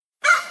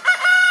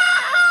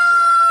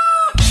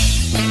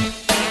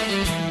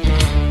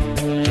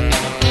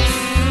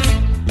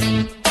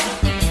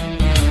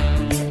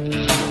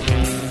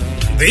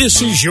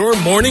This is your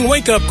morning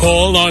wake-up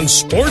call on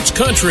Sports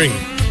Country.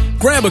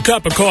 Grab a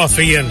cup of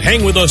coffee and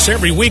hang with us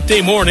every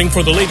weekday morning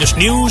for the latest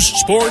news,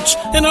 sports,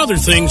 and other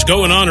things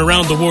going on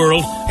around the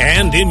world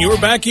and in your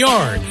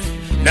backyard.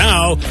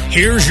 Now,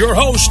 here's your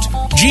host,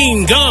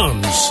 Gene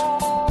Gumbs.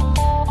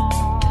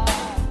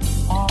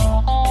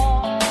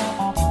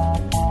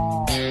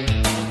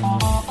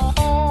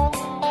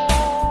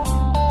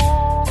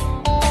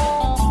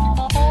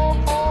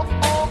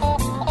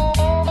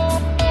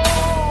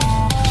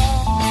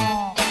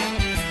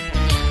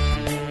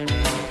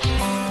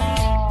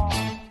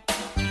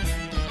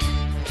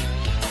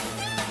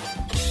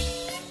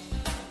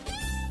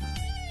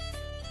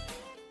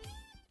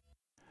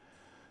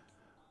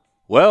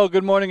 Well,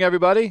 good morning,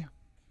 everybody.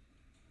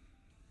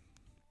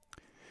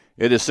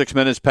 It is 6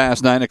 minutes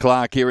past 9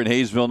 o'clock here in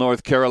Hayesville,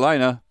 North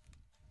Carolina.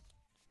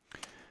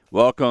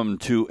 Welcome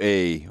to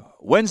a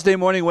Wednesday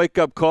morning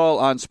wake-up call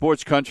on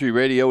Sports Country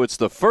Radio. It's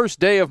the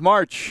first day of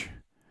March,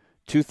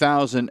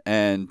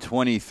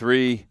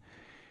 2023.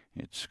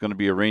 It's going to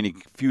be a rainy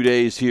few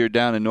days here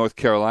down in North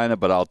Carolina,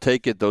 but I'll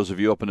take it. Those of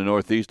you up in the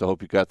Northeast, I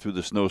hope you got through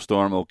the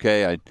snowstorm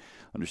okay. I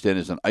understand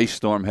there's an ice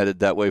storm headed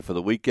that way for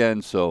the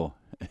weekend, so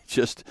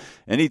just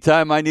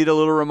anytime I need a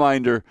little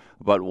reminder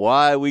about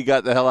why we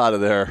got the hell out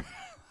of there,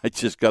 I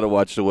just got to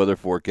watch the weather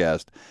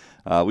forecast.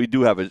 We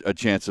do have a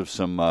chance of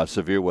some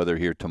severe weather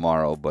here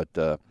tomorrow, but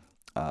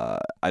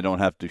I don't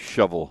have to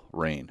shovel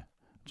rain.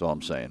 That's all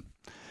I'm saying.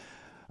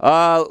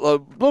 A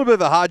little bit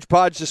of a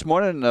hodgepodge this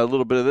morning, a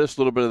little bit of this, a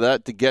little bit of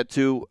that to get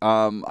to.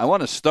 I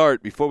want to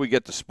start, before we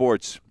get to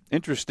sports,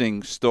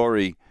 interesting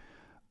story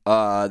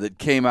that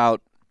came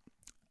out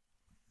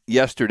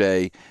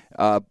yesterday.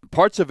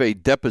 Parts of a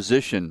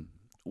deposition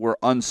were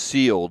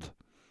unsealed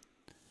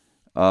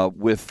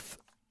with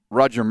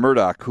Roger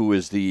Murdoch, who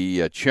is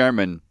the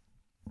chairman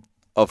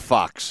of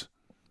Fox,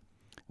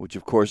 which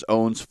of course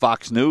owns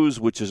Fox News,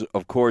 which is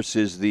of course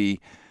is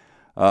the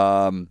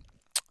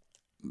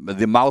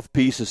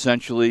mouthpiece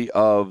essentially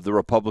of the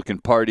Republican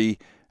Party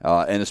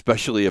and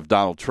especially of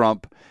Donald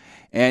Trump.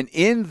 And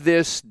in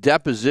this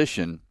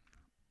deposition,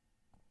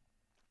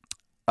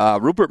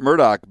 Rupert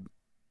Murdoch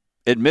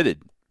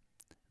admitted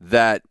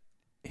that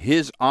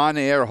his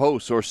on-air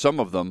hosts, or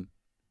some of them,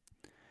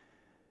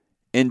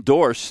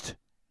 endorsed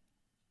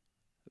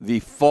the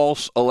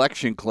false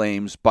election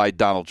claims by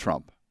Donald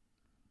Trump.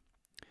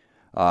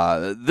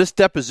 This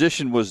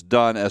deposition was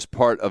done as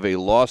part of a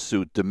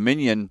lawsuit.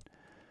 Dominion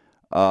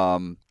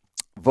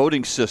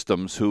Voting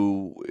Systems,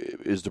 who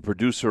is the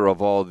producer of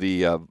all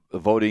the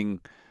voting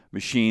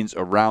machines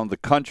around the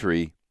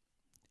country,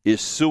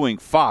 is suing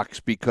Fox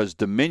because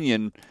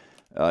Dominion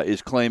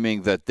is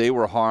claiming that they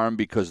were harmed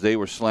because they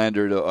were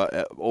slandered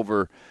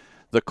over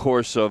the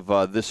course of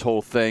this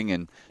whole thing,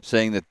 and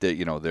saying that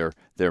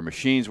their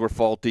machines were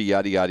faulty,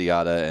 yada yada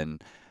yada,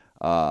 and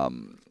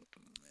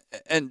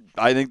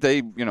I think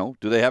they do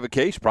they have a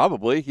case?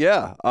 Probably,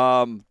 yeah.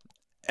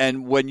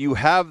 And when you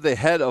have the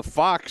head of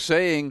Fox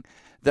saying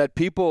that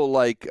people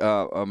like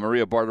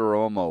Maria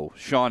Bartiromo,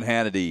 Sean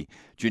Hannity,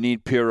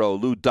 Jeanine Pirro,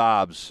 Lou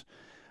Dobbs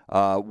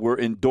were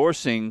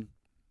endorsing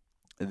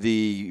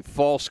the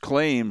false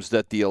claims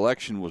that the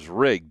election was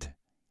rigged,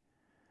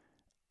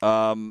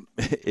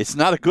 it's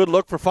not a good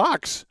look for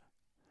Fox.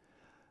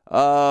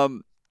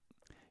 Look,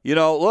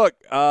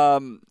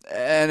 and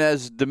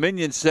as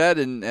Dominion said,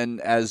 and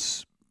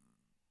as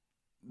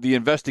the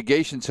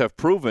investigations have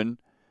proven,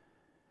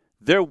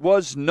 there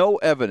was no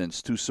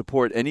evidence to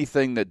support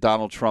anything that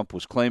Donald Trump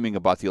was claiming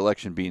about the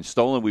election being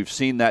stolen. We've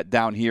seen that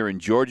down here in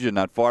Georgia,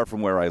 not far from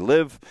where I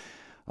live,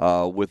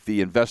 with the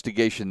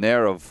investigation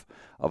there of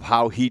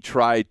how he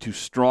tried to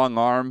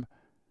strong-arm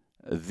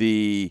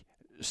the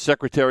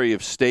Secretary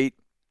of State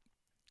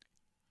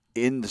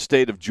in the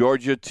state of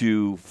Georgia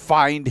to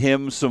find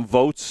him some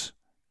votes,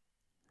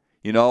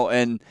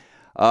 and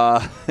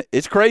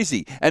it's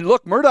crazy. And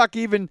look, Murdoch,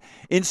 even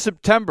in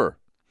September,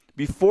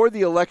 before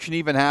the election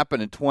even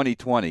happened in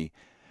 2020,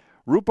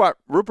 Rupert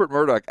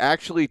Murdoch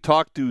actually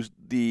talked to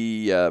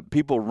the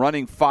people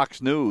running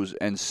Fox News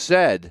and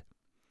said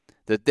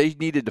that they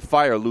needed to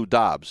fire Lou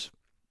Dobbs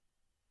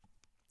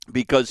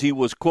because he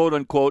was, quote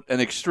unquote, an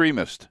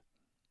extremist.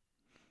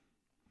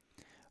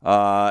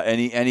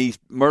 And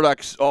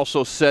Murdoch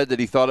also said that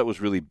he thought it was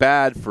really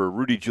bad for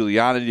Rudy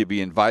Giuliani to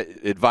be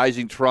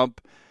advising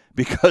Trump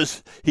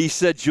because he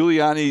said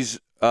Giuliani's,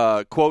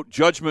 quote,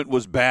 judgment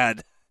was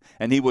bad,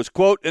 and he was,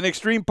 quote, an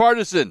extreme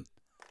partisan.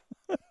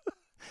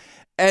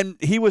 And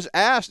he was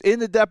asked in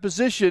the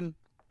deposition,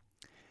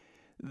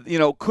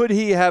 could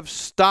he have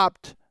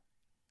stopped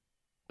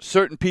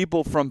certain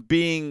people from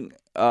being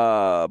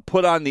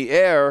put on the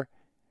air?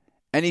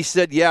 And he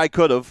said, yeah, I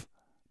could have,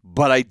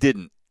 but I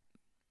didn't.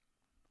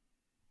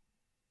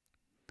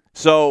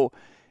 So,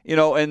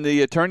 and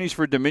the attorneys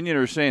for Dominion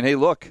are saying, hey,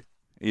 look,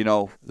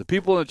 the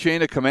people in the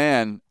chain of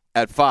command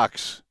at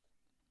Fox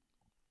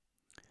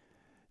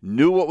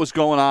knew what was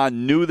going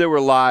on, knew there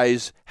were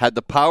lies, had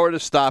the power to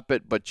stop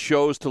it, but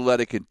chose to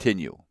let it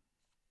continue.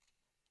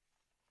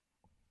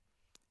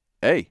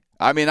 Hey,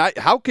 I mean,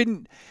 how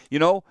can,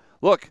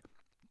 look,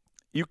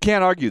 you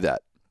can't argue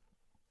that.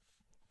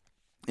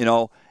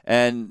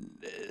 And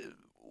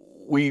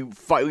we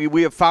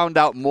have found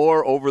out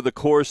more over the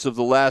course of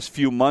the last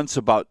few months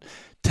about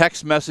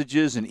text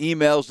messages and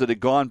emails that had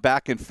gone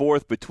back and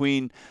forth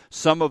between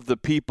some of the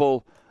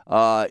people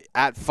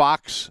at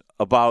Fox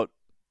about,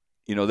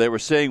 they were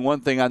saying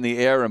one thing on the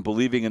air and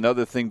believing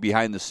another thing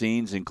behind the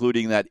scenes,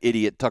 including that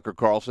idiot Tucker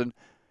Carlson.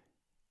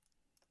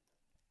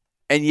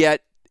 And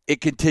yet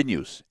it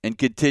continues and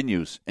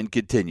continues and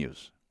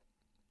continues.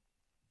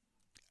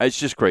 It's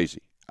just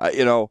crazy,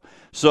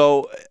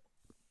 So,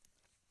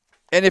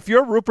 and if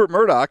you're Rupert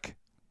Murdoch,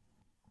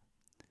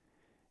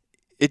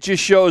 it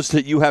just shows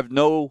that you have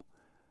no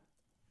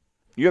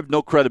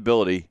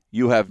credibility.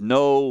 You have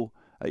no,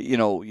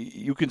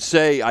 you can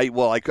say,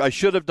 I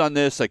should have done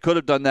this, I could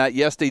have done that.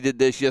 Yes, they did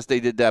this, yes, they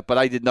did that, but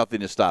I did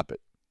nothing to stop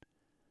it.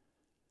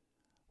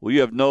 Well,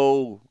 you have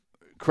no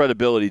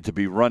credibility to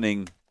be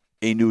running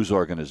a news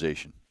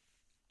organization.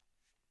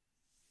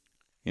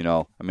 They're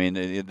not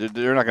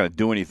going to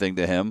do anything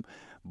to him,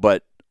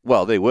 but,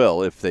 well, they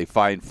will. If they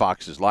find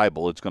Fox is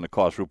liable, it's going to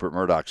cost Rupert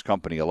Murdoch's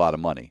company a lot of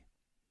money.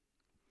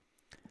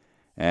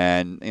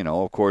 And,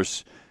 of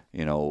course,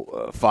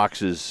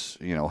 Fox is,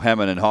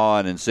 hemming and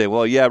hawing and say,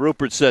 well, yeah,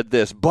 Rupert said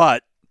this,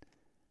 but,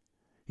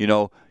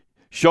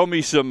 show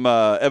me some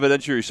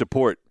evidentiary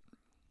support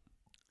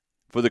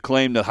for the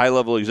claim that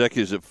high-level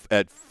executives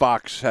at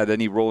Fox had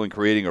any role in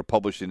creating or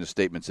publishing the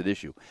statements at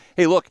issue.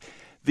 Hey, look,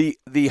 the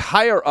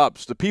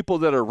higher-ups, the people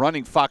that are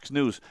running Fox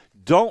News,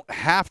 don't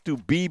have to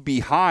be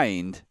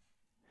behind.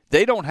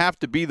 They don't have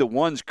to be the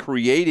ones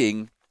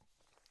creating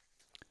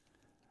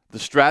the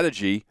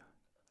strategy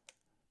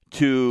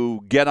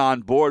to get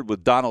on board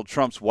with Donald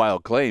Trump's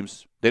wild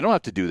claims. They don't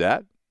have to do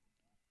that.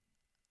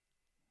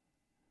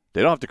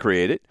 They don't have to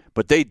create it,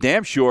 but they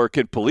damn sure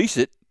can police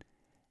it.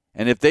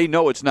 And if they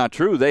know it's not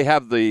true, they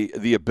have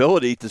the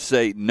ability to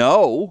say,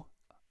 no,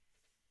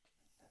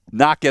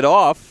 knock it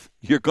off.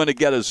 You're going to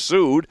get us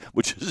sued,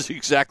 which is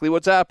exactly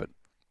what's happened.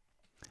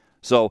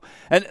 So,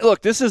 and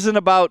look, this isn't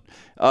about,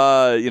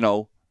 right,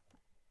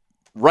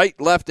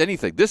 left,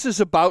 anything. This is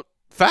about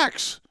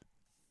facts.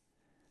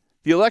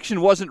 The election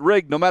wasn't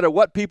rigged, no matter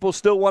what people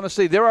still want to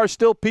say. There are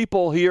still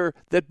people here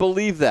that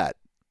believe that.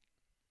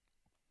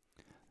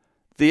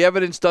 The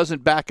evidence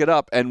doesn't back it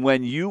up. And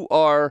when you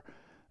are,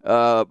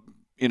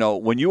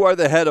 when you are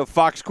the head of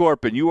Fox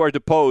Corp and you are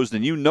deposed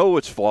and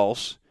it's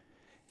false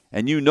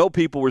and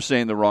people were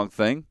saying the wrong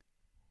thing,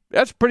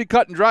 that's pretty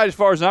cut and dried as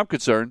far as I'm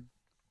concerned.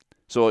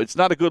 So it's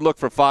not a good look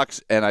for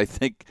Fox, and I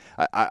think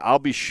I'll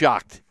be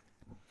shocked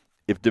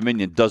if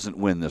Dominion doesn't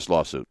win this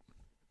lawsuit.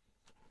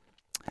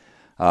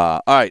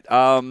 All right.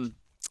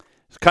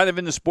 It's kind of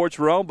in the sports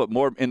realm, but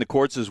more in the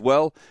courts as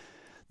well.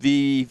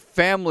 The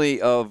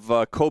family of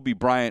Kobe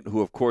Bryant,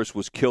 who, of course,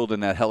 was killed in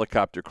that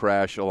helicopter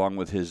crash along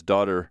with his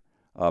daughter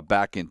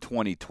back in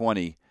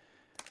 2020,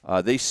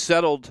 they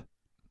settled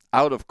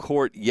out of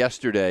court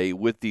yesterday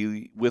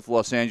with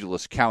Los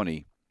Angeles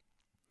County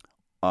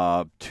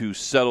to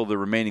settle the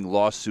remaining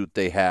lawsuit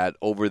they had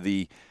over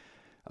the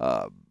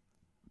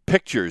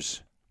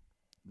pictures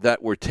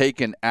that were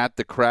taken at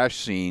the crash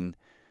scene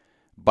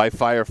by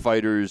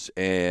firefighters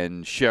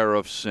and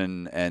sheriffs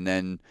and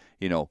then,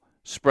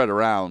 spread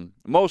around,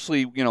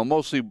 mostly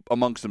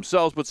amongst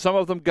themselves, but some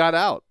of them got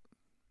out.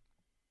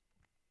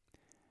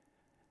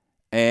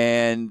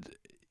 And,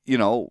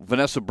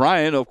 Vanessa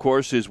Bryant, of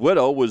course, his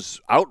widow, was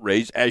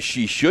outraged, as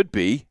she should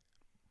be.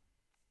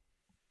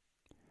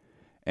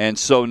 And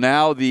so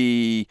now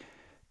the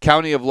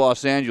County of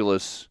Los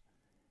Angeles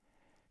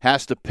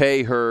has to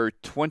pay her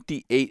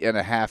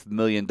 $28.5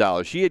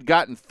 million. She had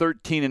gotten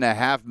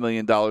 $13.5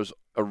 million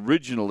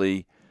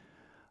originally,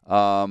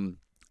 and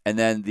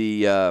then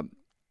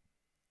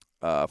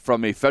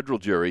from a federal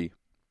jury,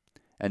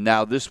 and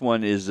now this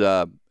one is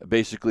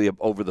basically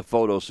over the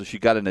photo, so she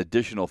got an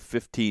additional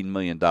 $15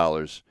 million.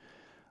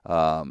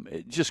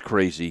 Just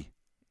crazy,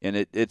 and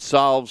it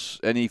solves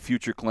any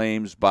future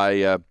claims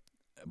by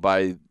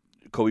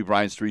Kobe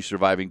Bryant's 3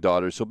 surviving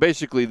daughters. So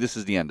basically, this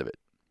is the end of it.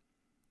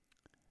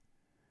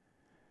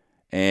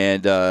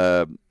 And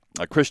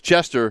Chris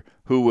Chester,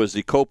 who was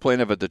the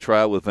co-plaintiff at the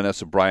trial with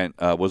Vanessa Bryant,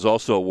 was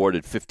also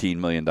awarded $15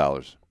 million.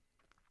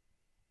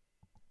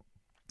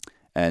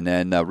 And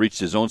then reached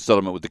his own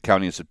settlement with the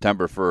county in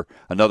September for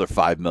another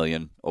 $5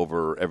 million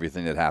over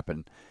everything that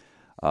happened.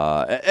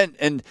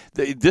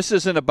 This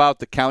isn't about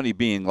the county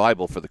being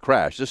liable for the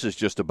crash. This is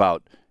just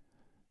about,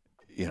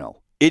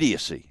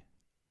 idiocy.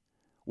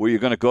 Where you're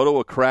going to go to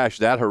a crash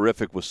that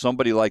horrific with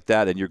somebody like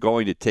that and you're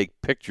going to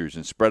take pictures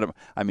and spread them.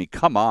 I mean,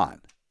 come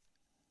on.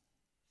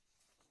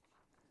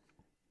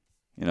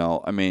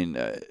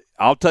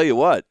 I'll tell you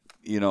what,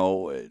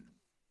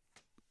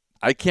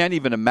 I can't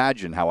even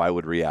imagine how I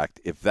would react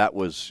if that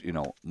was,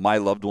 my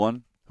loved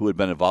one who had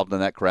been involved in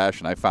that crash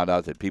and I found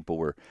out that people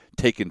were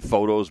taking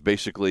photos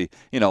basically,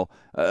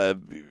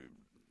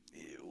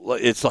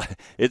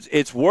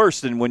 it's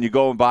worse than when you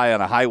go by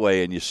on a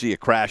highway and you see a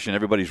crash and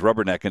everybody's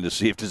rubbernecking to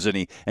see if there's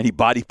any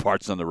body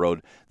parts on the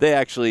road. They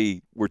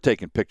actually were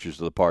taking pictures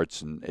of the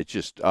parts, and it's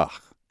just, oh,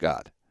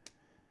 God.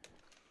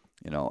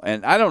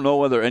 And I don't know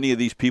whether any of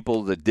these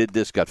people that did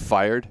this got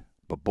fired,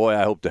 but boy,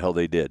 I hope the hell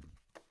they did.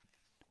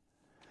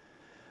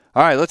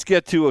 All right, let's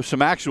get to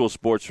some actual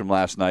sports from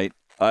last night.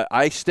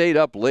 I stayed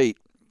up late,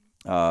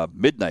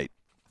 midnight,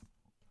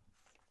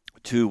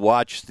 to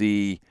watch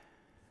the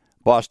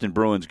Boston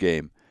Bruins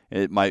game.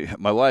 My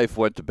wife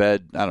went to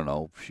bed, I don't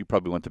know, she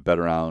probably went to bed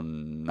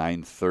around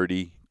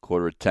 9:30,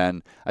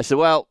 9:45. I said,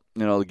 well,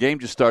 the game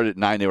just started at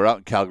 9. They were out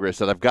in Calgary. I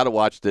said, I've got to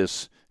watch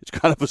this. It's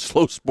kind of a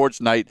slow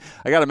sports night.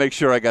 I got to make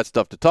sure I got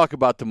stuff to talk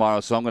about tomorrow,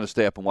 so I'm going to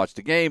stay up and watch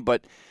the game.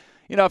 But,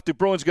 if the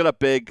Bruins get up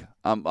big,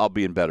 I'll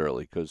be in bed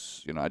early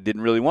because, I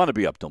didn't really want to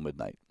be up till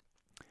midnight.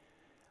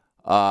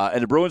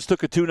 And the Bruins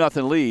took a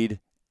 2-0 lead.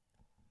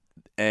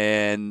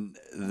 And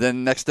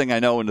then next thing I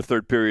know, in the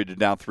third period, they're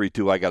down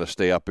 3-2. I got to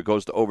stay up. It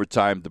goes to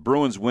overtime. The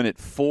Bruins win it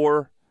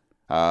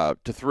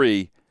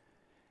 4-3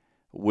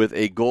 with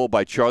a goal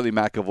by Charlie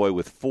McAvoy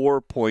with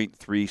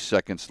 4.3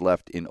 seconds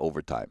left in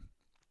overtime.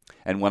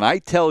 And when I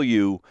tell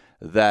you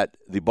that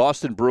the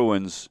Boston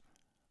Bruins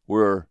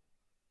were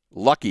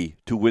lucky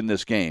to win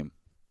this game,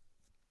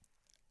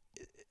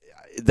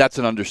 that's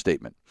an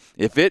understatement.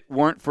 If it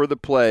weren't for the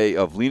play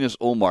of Linus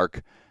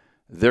Ullmark,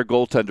 their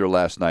goaltender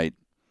last night,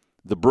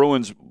 the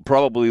Bruins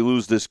probably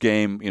lose this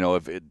game.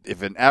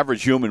 If an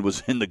average human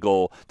was in the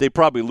goal, they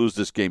probably lose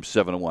this game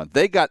 7-1.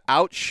 They got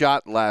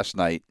outshot last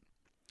night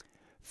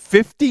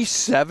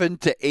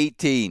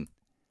 57-18.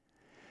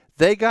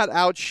 They got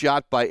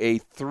outshot by a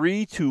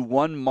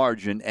 3-1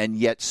 margin and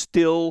yet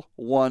still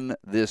won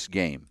this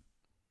game.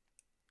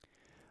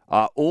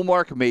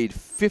 Ullmark made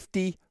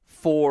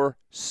 54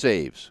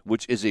 saves,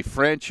 which is a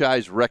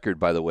franchise record,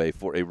 by the way,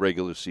 for a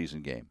regular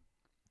season game.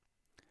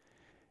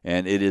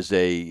 And it is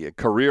a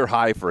career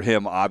high for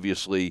him,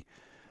 obviously.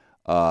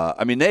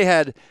 They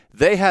had a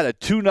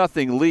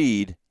 2-0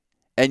 lead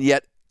and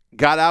yet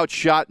got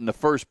outshot in the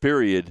first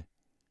period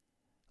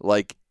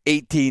like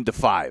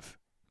 18-5.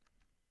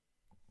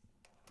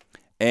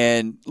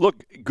 And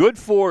look, good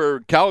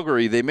for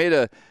Calgary. They made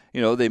a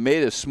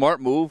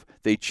smart move.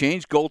 They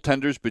changed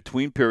goaltenders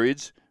between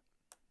periods.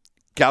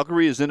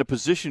 Calgary is in a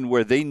position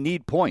where they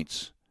need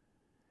points.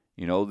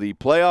 The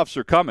playoffs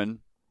are coming,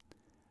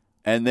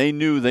 and they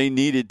knew they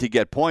needed to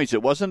get points.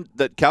 It wasn't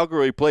that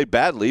Calgary played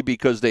badly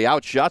because they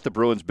outshot the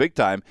Bruins big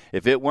time.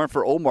 If it weren't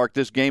for Ullmark,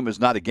 this game is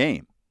not a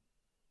game.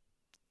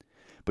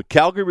 But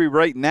Calgary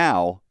right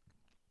now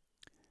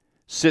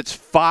sits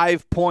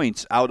 5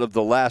 points out of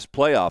the last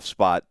playoff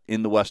spot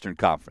in the Western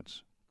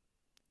Conference.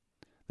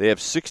 They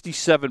have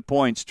 67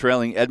 points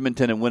trailing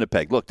Edmonton and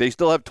Winnipeg. Look, they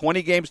still have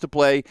 20 games to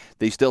play.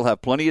 They still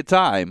have plenty of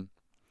time.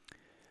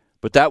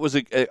 But that was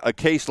a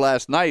case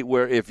last night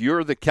where if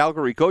you're the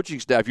Calgary coaching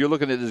staff, you're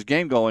looking at this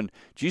game going,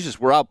 Jesus,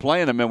 we're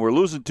outplaying them and we're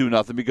losing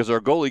 2-0 because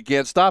our goalie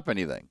can't stop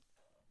anything.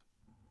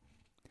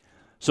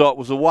 So it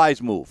was a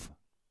wise move.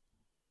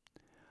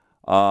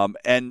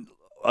 And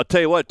I'll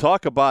tell you what,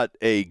 talk about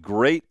a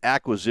great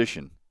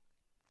acquisition.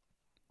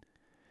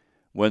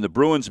 When the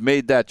Bruins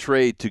made that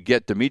trade to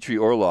get Dmitry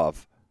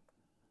Orlov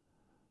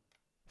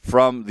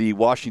from the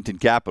Washington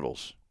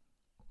Capitals,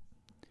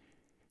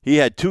 he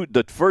had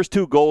the first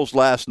 2 goals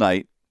last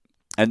night,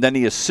 and then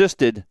he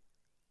assisted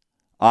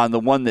on the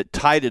one that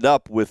tied it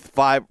up with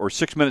 5 or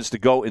 6 minutes to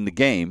go in the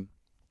game.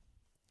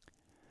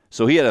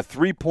 So he had a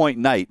 3-point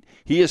night.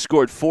 He has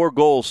scored 4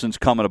 goals since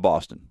coming to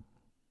Boston.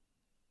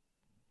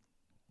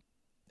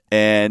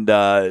 And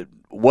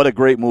what a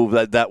great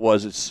move that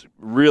was. It's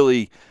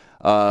really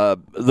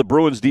the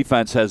Bruins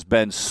defense has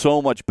been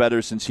so much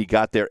better since he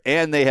got there,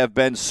 and they have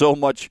been so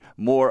much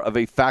more of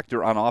a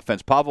factor on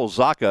offense. Pavel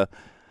Zacha,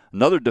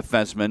 another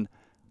defenseman,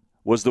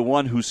 was the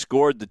one who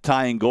scored the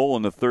tying goal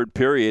in the third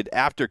period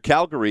after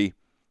Calgary.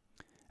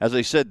 As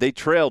I said, they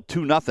trailed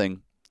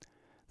 2-0.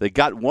 They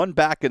got one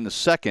back in the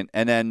second,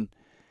 and then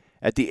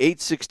at the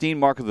 8:16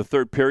 mark of the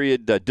third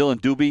period, Dylan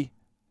Dubé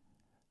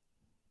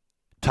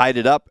tied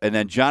it up, and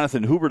then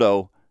Jonathan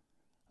Huberdeau,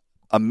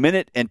 a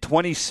minute and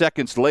 20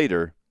 seconds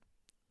later,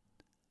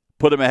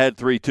 put him ahead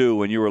 3-2,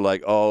 when you were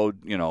like,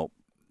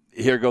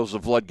 here goes the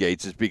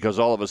floodgates. It's because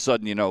all of a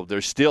sudden,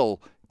 they're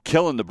still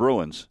killing the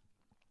Bruins,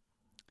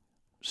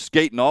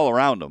 skating all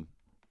around them,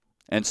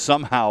 and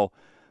somehow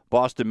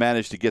Boston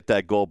managed to get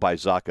that goal by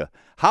Zacha.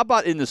 How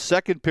about in the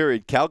second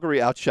period,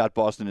 Calgary outshot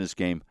Boston in this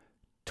game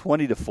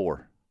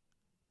 20-4.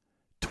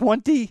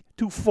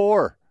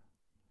 20-4.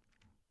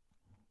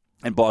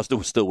 And Boston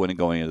was still winning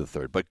going into the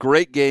third. But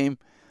great game,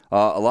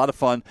 a lot of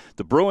fun.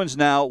 The Bruins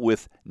now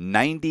with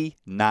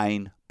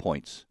 99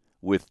 points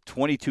with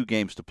 22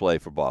 games to play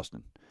for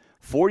Boston.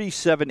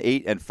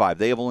 47-8-5.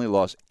 They have only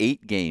lost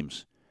 8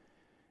 games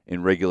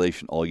in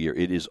regulation all year.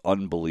 It is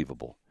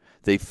unbelievable.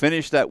 They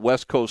finished that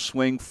West Coast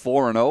swing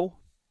 4-0.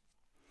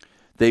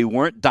 They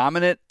weren't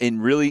dominant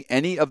in really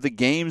any of the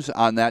games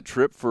on that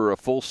trip for a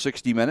full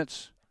 60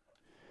 minutes.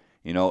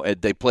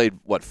 They played,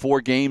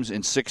 4 games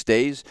in 6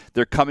 days?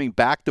 They're coming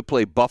back to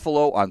play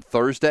Buffalo on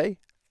Thursday.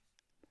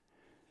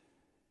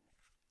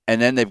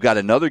 And then they've got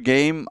another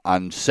game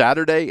on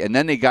Saturday. And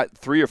then they got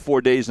 3 or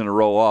 4 days in a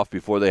row off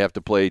before they have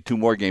to play 2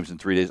 more games in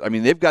 3 days. I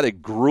mean, they've got a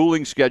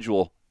grueling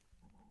schedule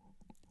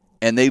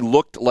And they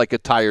looked like a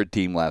tired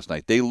team last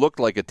night. They looked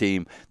like a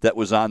team that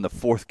was on the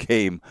fourth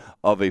game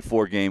of a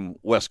 4-game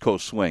West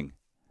Coast swing.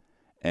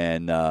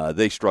 And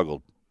they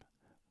struggled.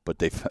 But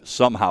they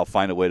somehow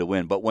find a way to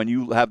win. But when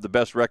you have the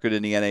best record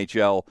in the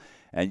NHL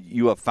and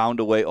you have found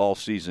a way all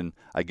season,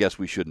 I guess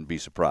we shouldn't be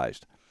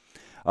surprised.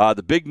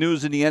 The big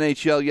news in the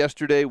NHL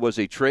yesterday was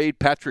a trade.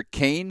 Patrick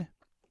Kane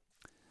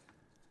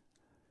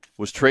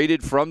was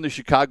traded from the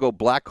Chicago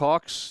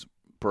Blackhawks,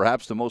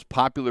 perhaps the most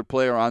popular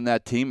player on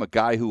that team, a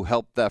guy who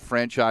helped that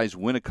franchise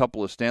win a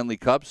couple of Stanley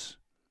Cups.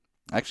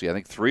 Actually, I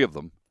think 3 of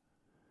them.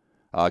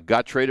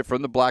 Got traded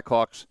from the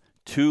Blackhawks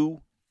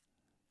to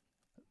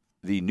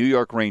the New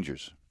York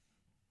Rangers.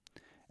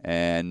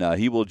 And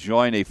he will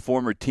join a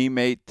former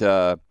teammate,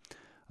 Artemi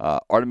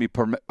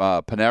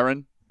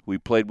Panarin, who he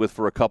played with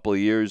for a couple of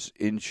years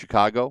in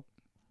Chicago.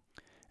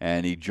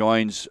 And he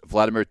joins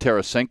Vladimir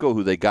Tarasenko,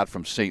 who they got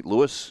from St.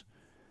 Louis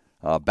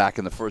back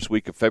in the first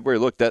week of February.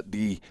 Look,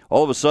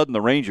 all of a sudden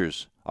the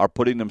Rangers are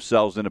putting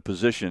themselves in a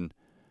position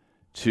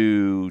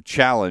to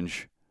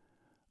challenge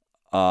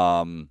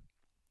the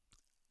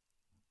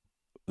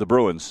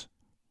Bruins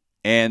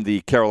and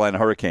the Carolina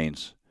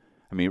Hurricanes.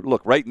 I mean,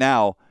 look, right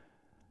now,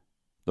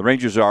 the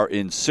Rangers are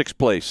in 6th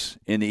place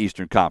in the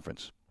Eastern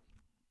Conference.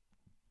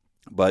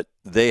 But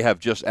they have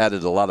just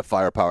added a lot of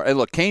firepower. And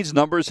look, Kane's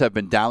numbers have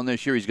been down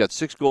this year. He's got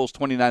 6 goals,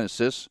 29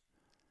 assists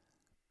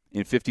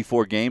in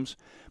 54 games.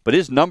 But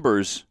his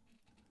numbers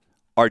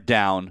are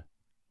down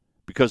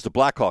because the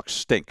Blackhawks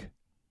stink.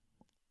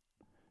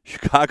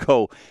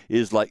 Chicago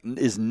is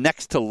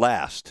next to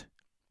last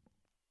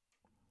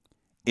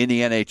in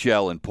the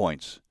NHL in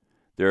points.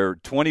 They're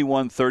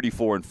 21,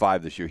 34, and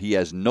 5 this year. He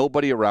has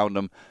nobody around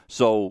him.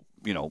 So,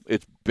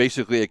 it's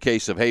basically a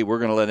case of, hey, we're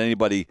going to let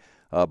anybody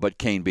but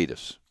Kane beat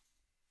us.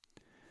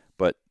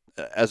 But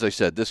as I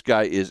said, this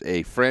guy is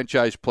a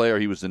franchise player.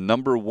 He was the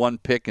number 1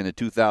 pick in the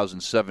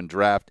 2007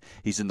 draft.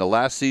 He's in the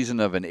last season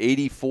of an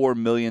 $84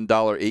 million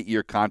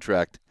 8-year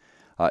contract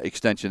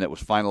extension that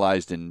was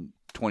finalized in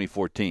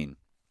 2014.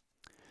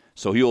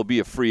 So he will be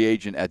a free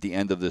agent at the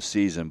end of this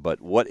season.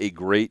 But what a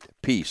great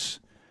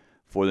piece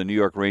for the New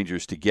York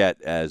Rangers to get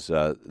as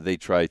they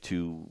try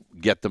to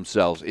get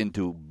themselves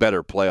into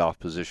better playoff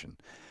position.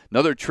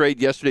 Another trade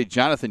yesterday,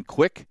 Jonathan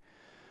Quick,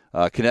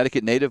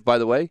 Connecticut native, by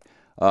the way,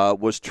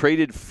 was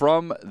traded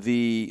from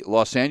the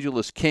Los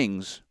Angeles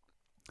Kings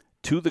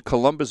to the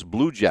Columbus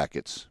Blue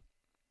Jackets.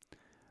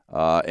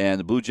 And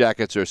the Blue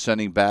Jackets are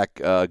sending back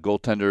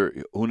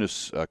goaltender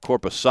Joonas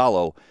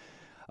Korpisalo.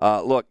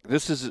 Look,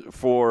 this is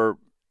for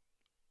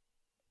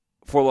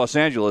Los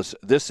Angeles,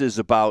 this is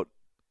about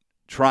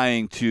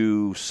trying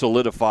to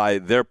solidify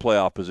their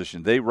playoff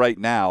position. They right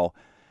now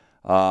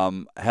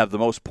have the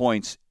most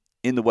points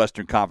in the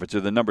Western Conference.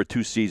 They're the number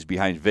 2 seeds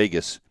behind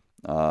Vegas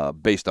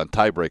based on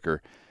tiebreaker.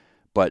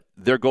 But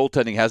their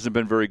goaltending hasn't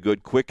been very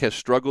good. Quick has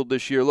struggled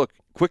this year. Look,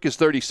 Quick is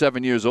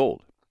 37 years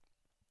old.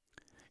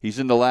 He's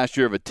in the last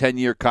year of a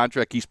 10-year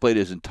contract. He's played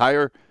his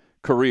entire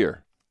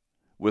career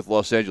with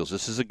Los Angeles.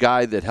 This is a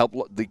guy that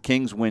helped the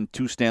Kings win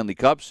 2 Stanley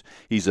Cups.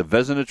 He's a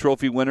Vezina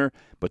Trophy winner,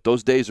 but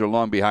those days are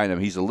long behind him.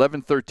 He's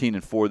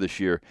 11-13-4 this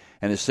year,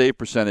 and his save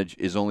percentage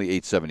is only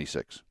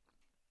 .876.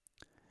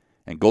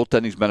 And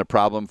goaltending's been a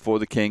problem for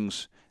the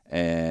Kings,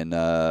 and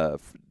to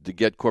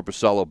get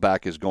Korpisalo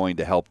back is going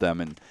to help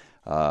them. And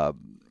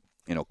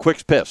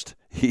Quick's pissed.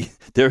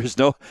 There is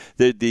no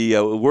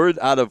the word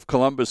out of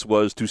Columbus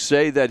was to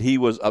say that he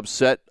was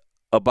upset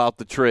about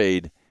the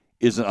trade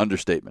is an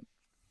understatement.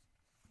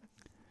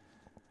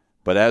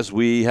 But as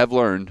we have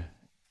learned,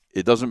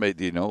 it doesn't make,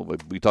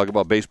 we talk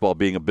about baseball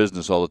being a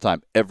business all the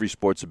time. Every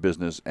sport's a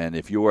business, and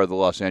if you are the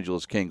Los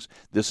Angeles Kings,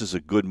 this is a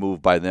good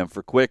move by them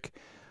for Quick.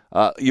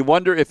 You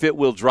wonder if it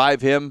will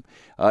drive him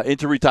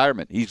into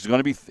retirement. He's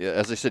going to be,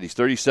 as I said, he's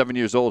 37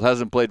 years old,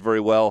 hasn't played very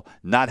well,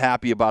 not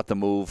happy about the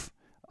move,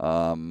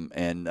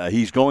 and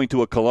he's going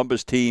to a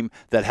Columbus team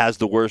that has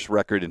the worst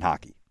record in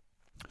hockey.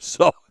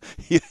 So,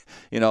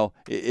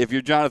 if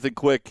you're Jonathan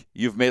Quick,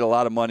 you've made a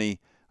lot of money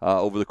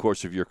over the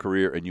course of your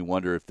career, and you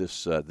wonder if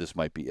this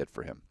might be it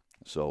for him.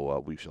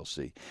 So we shall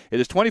see. It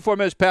is 24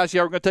 minutes past the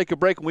hour. We're going to take a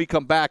break. When we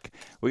come back,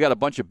 we got a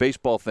bunch of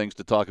baseball things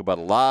to talk about.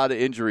 A lot of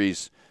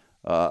injuries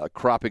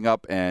cropping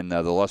up, and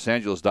the Los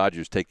Angeles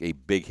Dodgers take a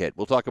big hit.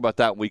 We'll talk about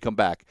that when we come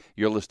back.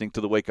 You're listening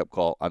to the Wake Up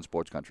Call on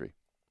Sports Country.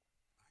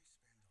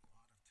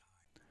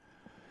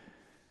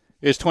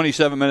 It's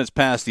 27 minutes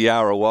past the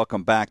hour.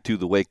 Welcome back to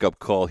the Wake Up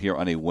Call here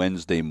on a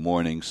Wednesday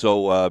morning.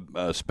 So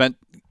spent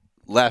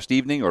last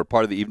evening, or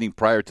part of the evening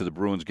prior to the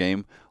Bruins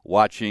game,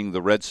 watching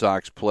the Red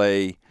Sox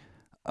play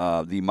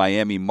the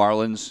Miami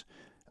Marlins.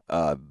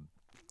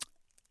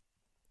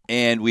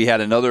 And we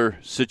had another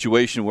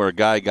situation where a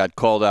guy got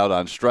called out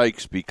on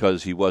strikes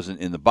because he wasn't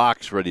in the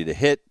box ready to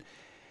hit.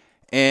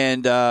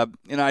 And,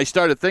 I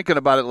started thinking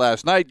about it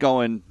last night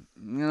going,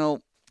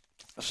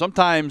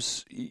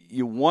 sometimes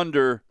you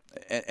wonder,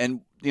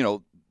 and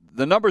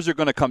the numbers are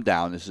going to come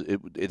down.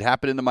 It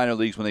happened in the minor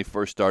leagues when they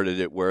first started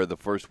it, where the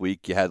first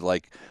week you had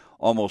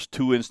almost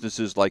 2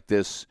 instances like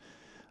this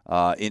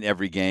in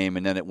every game,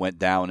 and then it went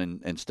down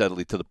and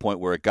steadily to the point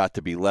where it got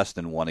to be less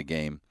than 1 a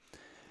game.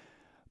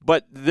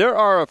 But there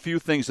are a few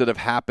things that have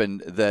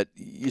happened that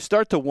you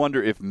start to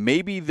wonder if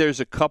maybe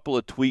there's a couple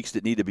of tweaks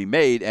that need to be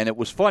made. And it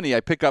was funny. I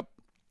pick up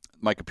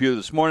my computer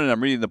this morning.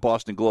 I'm reading the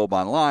Boston Globe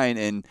online,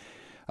 and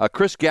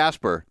Chris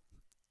Gasper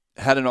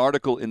had an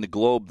article in the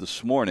Globe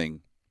this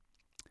morning,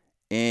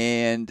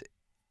 and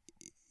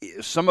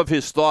some of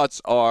his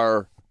thoughts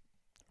are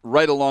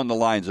right along the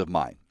lines of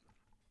mine.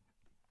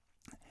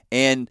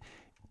 And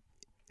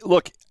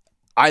look,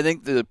 I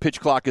think the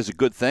pitch clock is a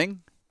good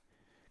thing.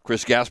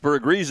 Chris Gasper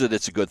agrees that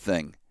it's a good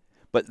thing.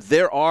 But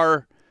there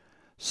are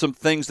some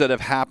things that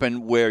have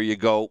happened where you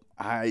go,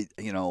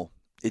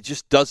 it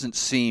just doesn't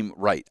seem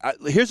right.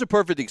 Here's a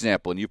perfect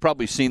example, and you've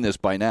probably seen this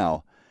by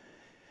now.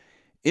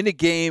 In a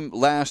game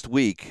last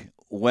week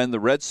when the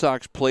Red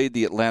Sox played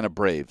the Atlanta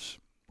Braves,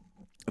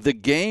 the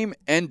game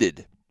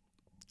ended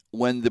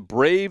when the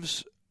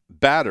Braves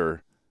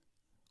batter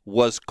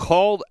was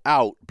called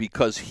out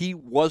because he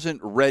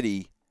wasn't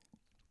ready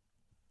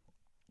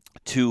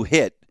to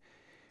hit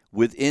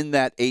within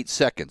that 8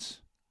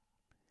 seconds.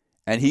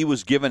 And he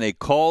was given a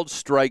called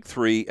strike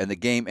 3, and the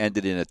game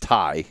ended in a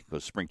tie,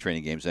 because spring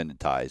training games end in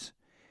ties,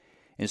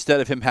 instead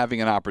of him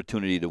having an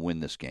opportunity to win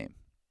this game.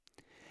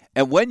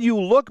 And when you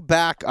look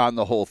back on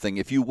the whole thing,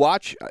 if you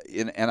watch,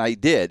 and I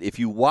did, if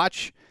you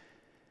watch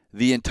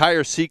the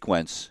entire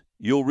sequence,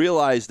 you'll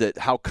realize that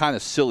how kind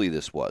of silly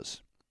this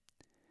was.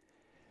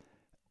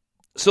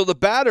 So the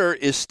batter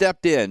is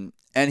stepped in,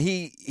 and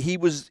he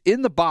was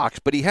in the box,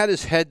 but he had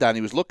his head down.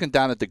 He was looking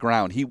down at the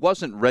ground. He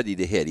wasn't ready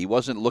to hit. He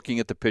wasn't looking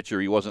at the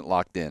pitcher. He wasn't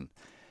locked in.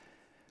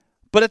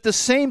 But at the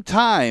same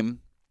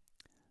time,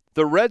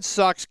 the Red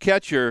Sox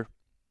catcher,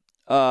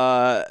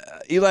 Eli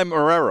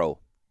Marrero,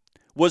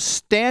 was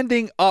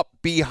standing up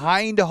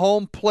behind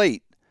home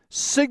plate,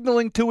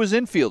 signaling to his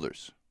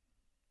infielders.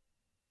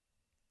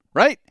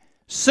 Right?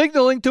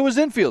 Signaling to his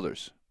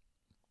infielders.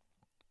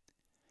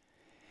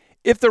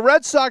 If the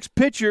Red Sox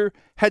pitcher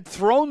had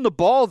thrown the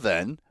ball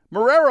then,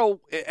 Marrero,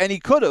 and he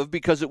could have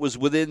because it was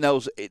within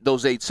those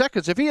 8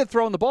 seconds, if he had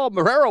thrown the ball,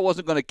 Marrero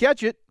wasn't going to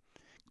catch it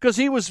because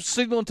he was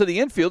signaling to the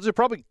infielders. It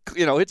probably,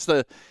 hits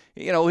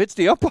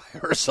the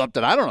umpire or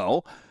something. I don't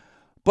know.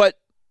 But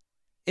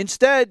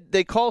instead,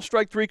 they call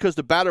strike 3 because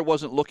the batter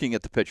wasn't looking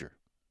at the pitcher.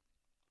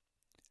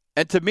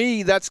 And to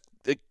me, that's,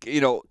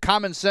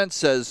 common sense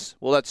says,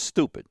 well, that's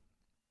stupid.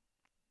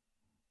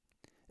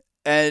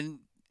 And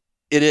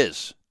it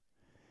is.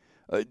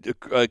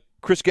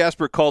 Chris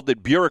Gasper called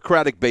it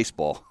bureaucratic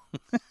baseball.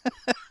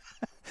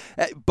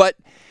 But,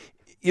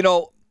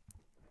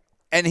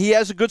 and he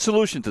has a good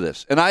solution to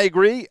this. And I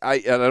agree. I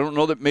don't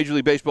know that Major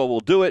League Baseball will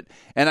do it.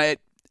 And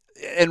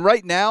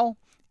right now,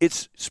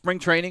 it's spring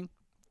training.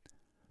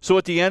 So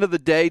at the end of the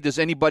day, does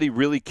anybody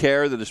really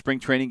care that a spring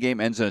training game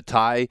ends in a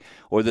tie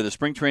or that a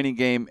spring training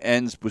game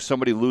ends with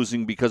somebody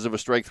losing because of a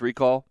strike 3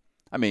 call?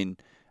 I mean,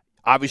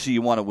 obviously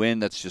you want to win.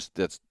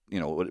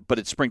 But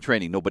it's spring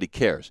training. Nobody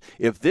cares.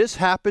 If this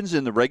happens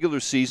in the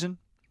regular season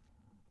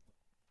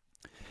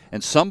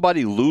and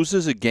somebody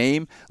loses a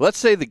game, let's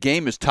say the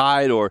game is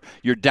tied or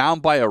you're down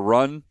by a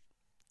run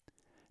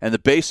and the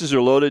bases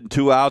are loaded and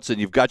 2 outs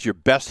and you've got your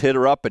best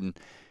hitter up and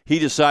he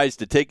decides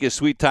to take his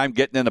sweet time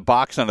getting in the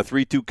box on a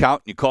 3-2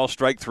 count and you call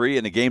strike 3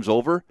 and the game's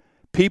over,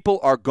 people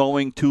are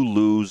going to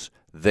lose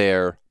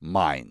their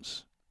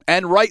minds.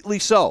 And rightly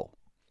so.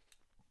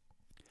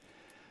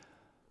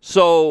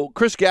 So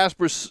Chris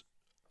Gasper's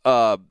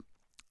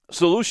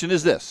solution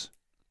is this.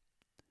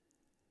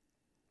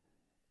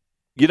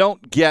 You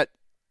don't get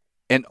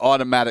an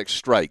automatic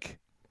strike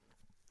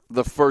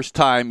the first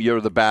time you're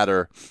the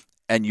batter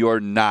and you're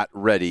not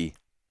ready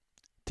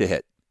to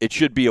hit. It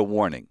should be a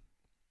warning.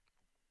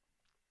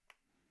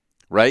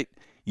 Right?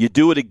 You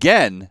do it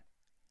again,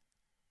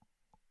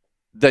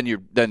 then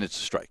it's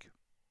a strike.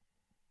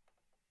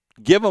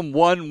 Give them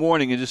one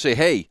warning and just say,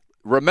 hey,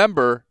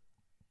 remember,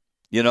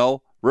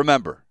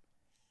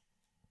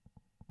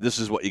 this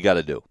is what you got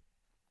to do.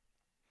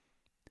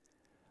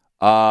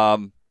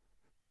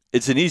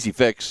 It's an easy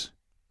fix.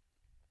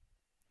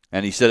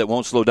 And he said it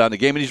won't slow down the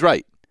game, and he's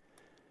right.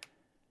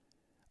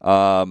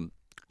 So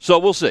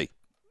we'll see.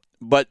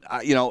 But,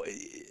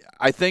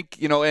 I think,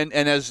 and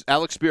as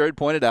Alex Spear had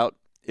pointed out,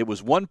 it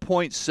was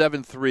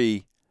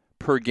 1.73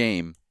 per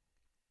game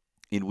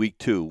in week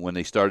 2 when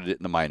they started it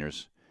in the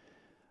minors.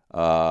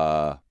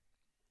 And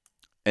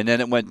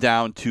then it went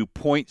down to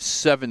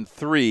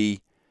 0.73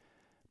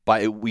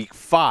 by week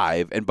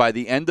 5. And by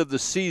the end of the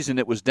season,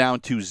 it was down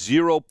to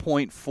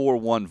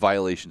 0.41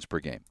 violations per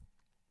game.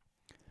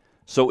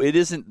 So it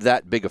isn't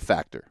that big a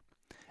factor.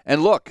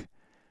 And look,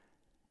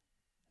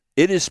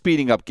 it is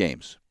speeding up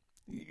games.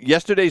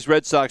 Yesterday's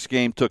Red Sox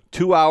game took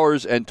 2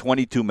 hours and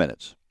 22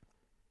 minutes.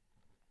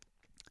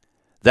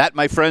 That,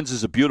 my friends,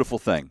 is a beautiful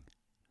thing.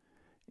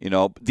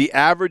 The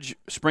average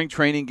spring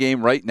training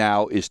game right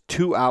now is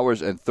 2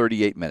 hours and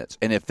 38 minutes.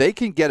 And if they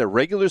can get a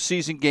regular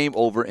season game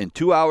over in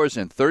 2 hours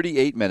and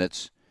 38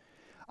 minutes,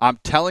 I'm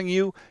telling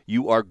you,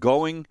 you are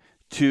going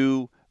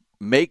to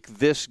make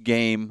this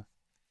game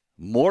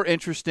more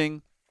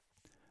interesting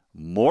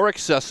more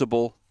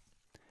accessible,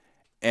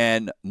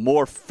 and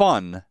more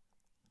fun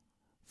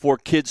for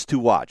kids to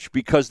watch,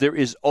 because there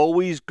is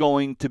always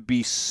going to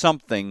be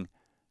something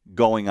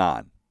going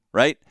on,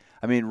 right?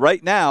 I mean,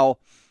 right now,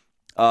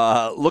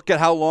 look at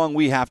how long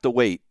we have to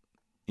wait,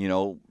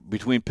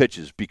 between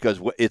pitches,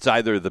 because it's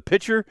either the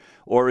pitcher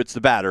or it's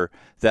the batter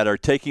that are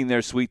taking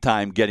their sweet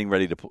time getting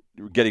ready.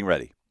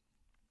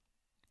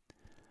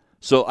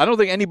 So I don't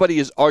think anybody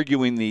is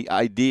arguing the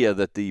idea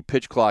that the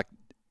pitch clock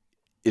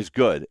is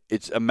good.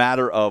 It's a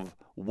matter of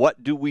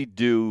what do we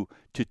do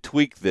to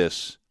tweak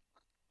this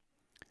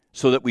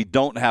so that we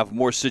don't have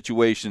more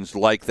situations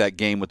like that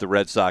game with the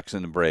Red Sox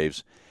and the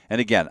Braves. And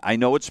again, I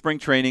know it's spring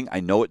training. I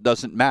know it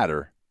doesn't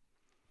matter,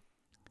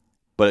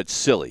 but it's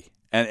silly.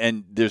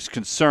 And there's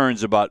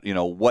concerns about,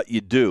 what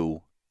you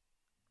do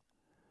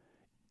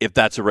if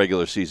that's a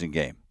regular season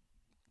game.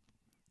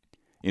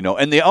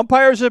 And the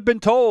umpires have been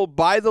told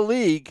by the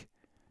league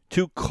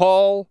to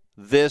call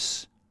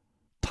this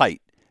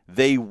tight.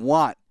 They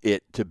want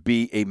it to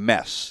be a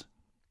mess.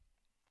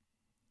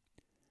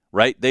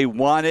 Right? They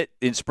want it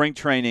in spring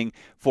training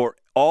for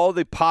all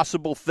the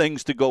possible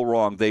things to go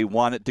wrong. They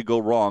want it to go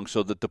wrong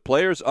so that the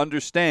players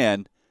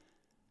understand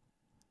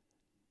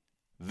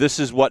this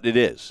is what it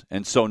is.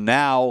 And so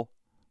now,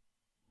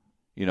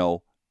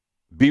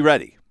 be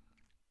ready.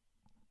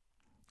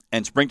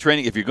 And spring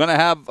training, if you're going to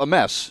have a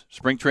mess,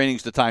 spring training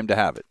is the time to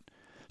have it.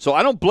 So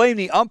I don't blame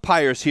the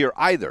umpires here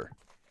either.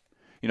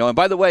 And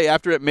by the way,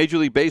 after Major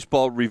League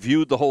Baseball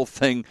reviewed the whole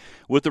thing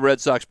with the Red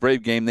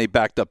Sox-Brave game, they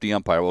backed up the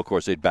umpire. Well, of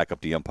course, they'd back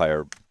up the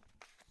umpire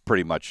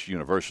pretty much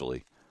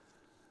universally.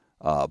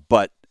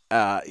 But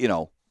I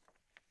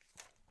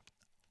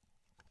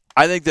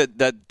think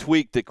that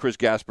tweak that Chris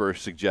Gasper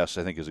suggests,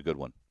 I think, is a good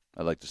one.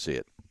 I'd like to see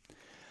it.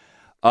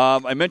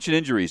 I mentioned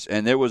injuries,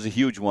 and there was a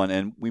huge one.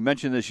 And we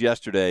mentioned this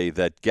yesterday,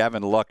 that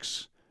Gavin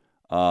Lux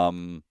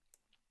had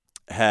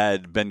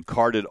been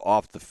carted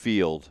off the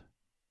field.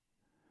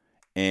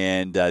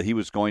 And he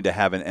was going to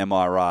have an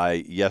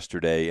MRI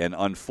yesterday. And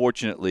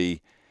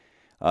unfortunately,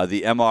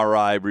 the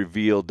MRI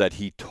revealed that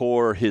he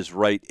tore his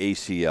right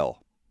ACL.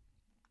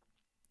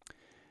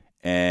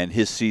 And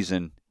his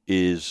season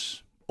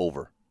is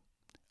over.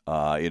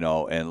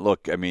 And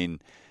look, I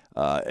mean,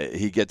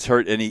 he gets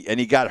hurt, and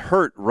he got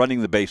hurt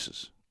running the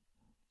bases.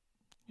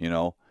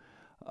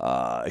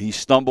 He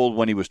stumbled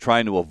when he was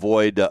trying to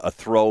avoid a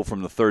throw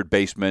from the third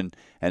baseman,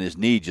 and his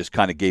knee just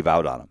kind of gave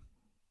out on him.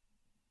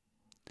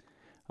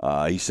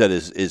 He said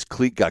his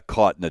cleat got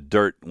caught in the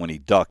dirt when he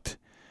ducked.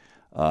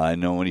 I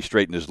know when he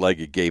straightened his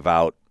leg, it gave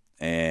out.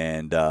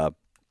 And, so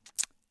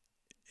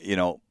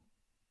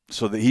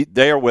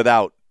they are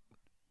without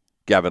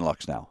Gavin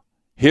Lux now.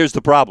 Here's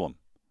the problem.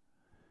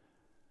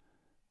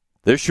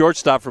 Their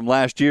shortstop from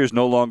last year is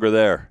no longer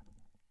there.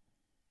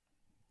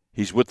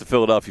 He's with the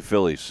Philadelphia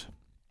Phillies.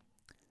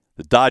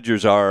 The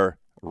Dodgers are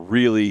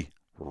really,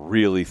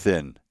 really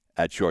thin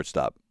at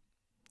shortstop.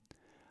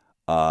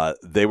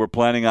 They were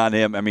planning on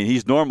him. I mean,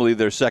 he's normally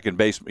their second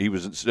baseman. He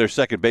was their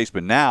second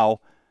baseman. Now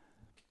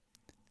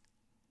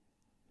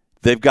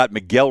they've got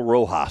Miguel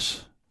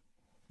Rojas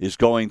is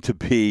going to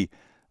be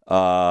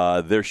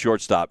their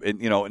shortstop. And,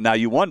 now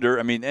you wonder,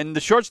 and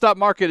the shortstop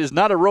market is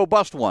not a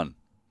robust one.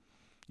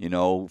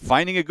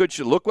 Finding a good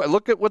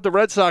look at what the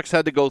Red Sox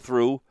had to go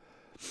through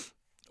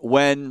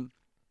when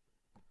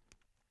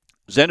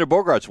Xander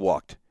Bogaerts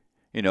walked.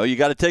 You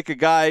got to take a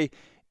guy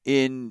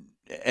in.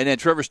 And then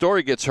Trevor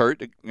Story gets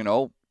hurt,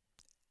 and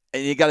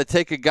you got to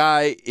take a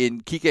guy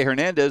in Kike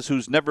Hernandez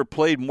who's never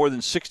played more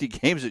than 60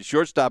 games at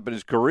shortstop in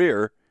his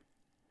career.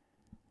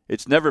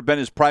 It's never been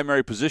his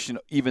primary position,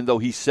 even though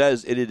he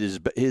says it is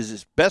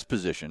his best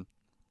position.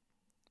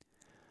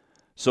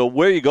 So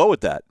where do you go with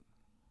that?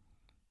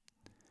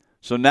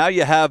 So now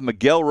you have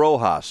Miguel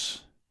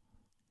Rojas,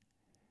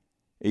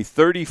 a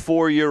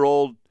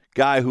 34-year-old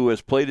guy who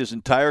has played his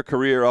entire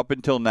career up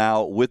until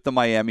now with the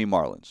Miami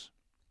Marlins.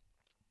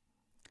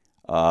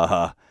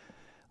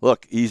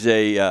 Look, he's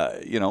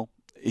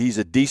he's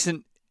a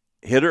decent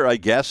hitter, I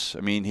guess.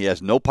 He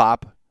has no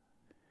pop.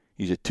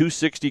 He's a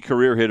 .260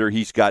 career hitter.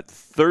 He's got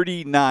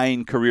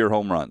 39 career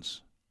home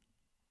runs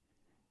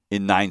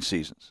in 9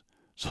 seasons.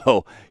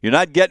 So you're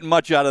not getting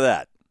much out of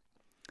that.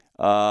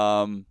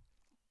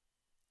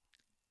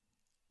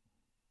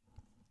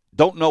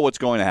 Don't know what's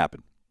going to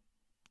happen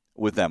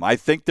with them. I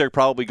think they're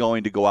probably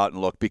going to go out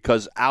and look,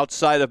 because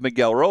outside of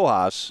Miguel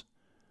Rojas,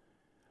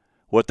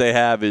 what they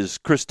have is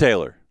Chris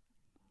Taylor.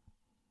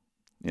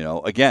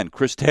 Again,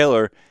 Chris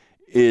Taylor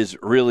is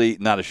really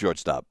not a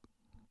shortstop.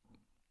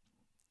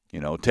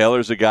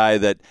 Taylor's a guy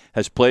that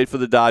has played for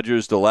the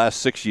Dodgers the last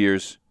 6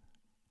 years.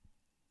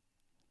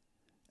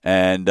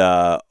 And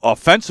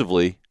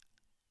offensively,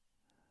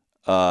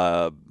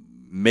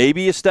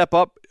 maybe a step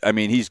up.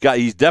 He's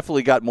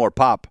definitely got more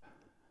pop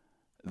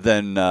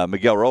than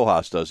Miguel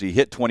Rojas does. He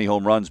hit 20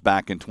 home runs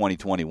back in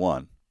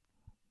 2021.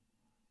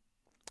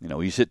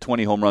 He's hit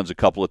 20 home runs a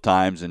couple of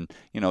times, and,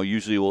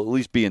 usually will at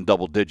least be in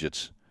double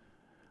digits.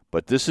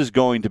 But this is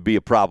going to be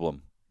a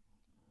problem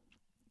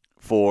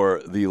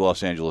for the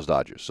Los Angeles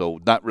Dodgers.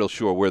 So not real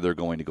sure where they're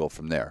going to go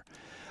from there.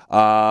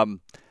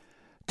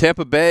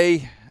 Tampa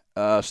Bay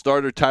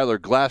starter Tyler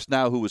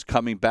Glasnow, who was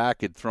coming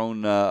back, had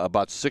thrown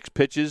about 6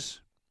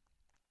 pitches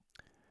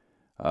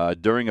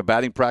during a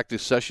batting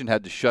practice session,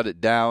 had to shut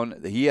it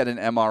down. He had an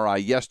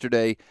MRI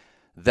yesterday.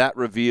 That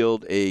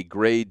revealed a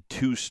grade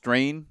 2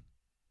 strain.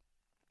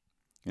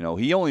 You know,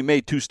 he only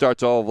made 2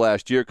 starts all of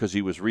last year because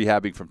he was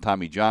rehabbing from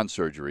Tommy John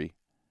surgery.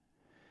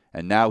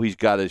 And now he's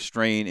got a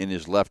strain in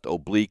his left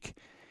oblique.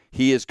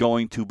 He is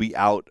going to be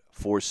out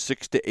for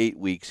 6 to 8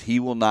 weeks. He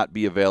will not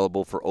be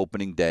available for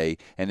opening day.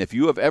 And if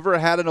you have ever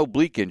had an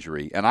oblique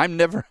injury, and I've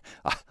never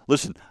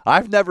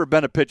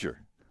been a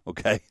pitcher,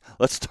 okay?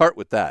 Let's start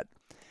with that.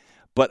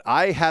 But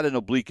I had an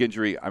oblique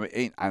injury. I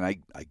mean, and I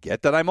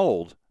get that I'm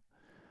old,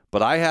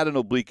 but I had an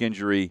oblique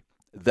injury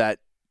that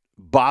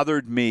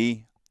bothered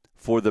me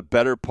for the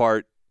better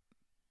part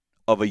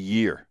of a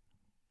year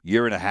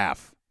and a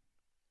half.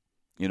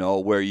 You know,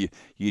 where you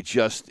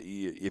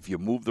if you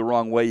move the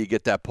wrong way, you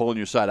get that pull on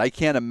your side. I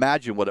can't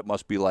imagine what it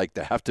must be like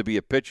to have to be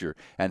a pitcher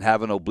and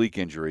have an oblique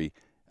injury.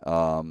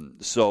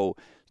 So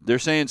they're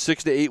saying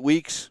 6 to 8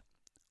 weeks.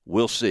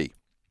 We'll see.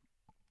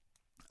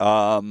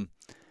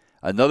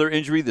 Another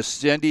injury, the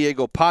San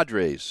Diego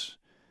Padres.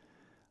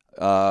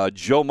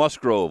 Joe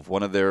Musgrove,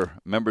 one of their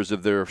members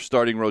of their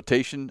starting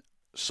rotation,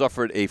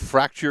 suffered a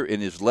fracture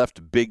in his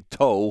left big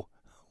toe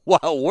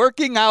while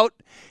working out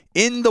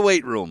in the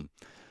weight room.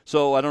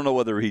 So I don't know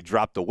whether he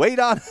dropped the weight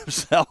on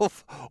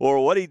himself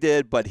or what he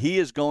did, but he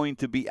is going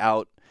to be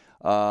out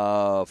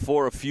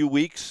for a few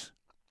weeks.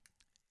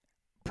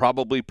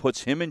 Probably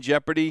puts him in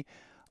jeopardy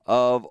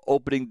of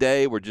opening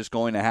day. We're just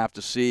going to have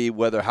to see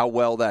how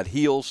well that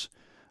heals.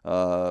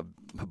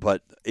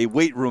 But a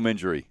weight room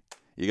injury,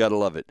 you got to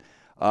love it.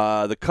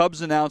 The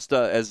Cubs announced,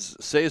 as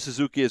Seiya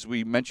Suzuki, as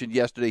we mentioned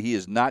yesterday, he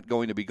is not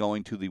going to be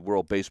going to the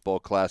World Baseball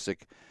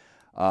Classic.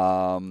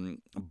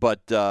 But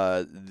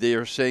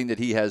they're saying that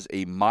he has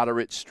a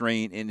moderate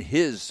strain in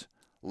his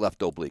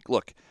left oblique.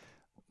 Look,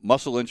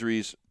 muscle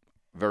injuries,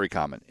 very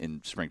common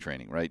in spring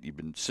training, right? You've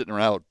been sitting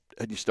around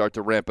and you start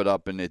to ramp it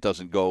up and it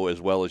doesn't go as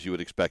well as you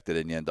would expect it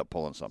and you end up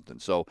pulling something.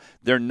 So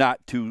they're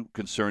not too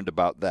concerned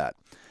about that.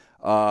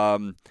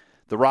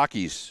 The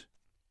Rockies,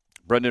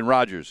 Brendan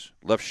Rodgers,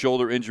 left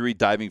shoulder injury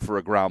diving for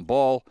a ground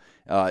ball.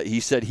 He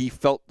said he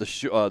felt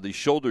the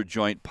shoulder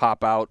joint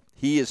pop out.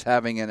 He is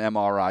having an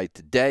MRI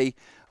today.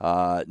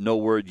 No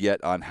word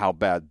yet on how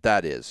bad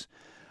that is.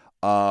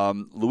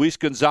 Luis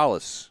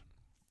Gonzalez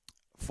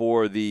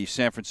for the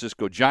San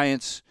Francisco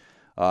Giants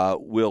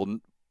will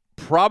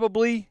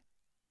probably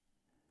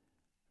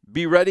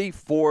be ready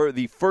for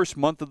the first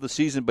month of the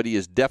season, but he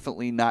is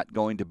definitely not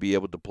going to be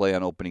able to play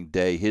on opening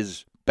day.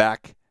 His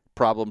back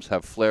problems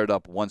have flared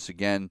up once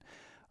again.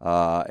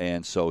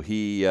 And so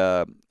he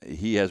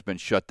has been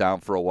shut down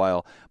for a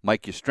while.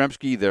 Mike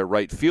Yastrzemski, their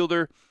right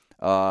fielder,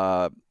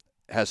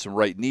 has some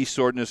right knee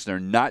soreness. They're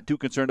not too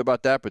concerned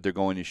about that, but they're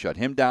going to shut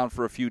him down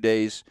for a few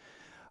days.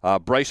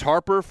 Bryce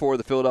Harper for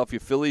the Philadelphia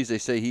Phillies, they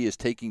say he is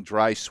taking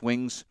dry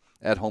swings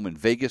at home in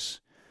Vegas.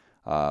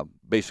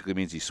 Basically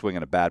means he's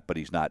swinging a bat, but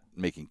he's not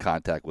making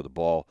contact with the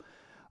ball.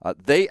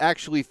 They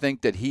actually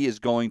think that he is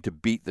going to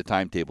beat the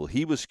timetable.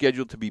 He was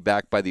scheduled to be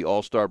back by the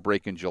All-Star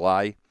break in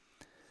July.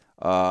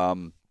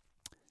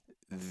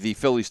 The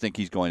Phillies think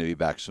he's going to be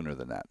back sooner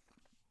than that.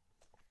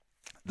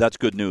 That's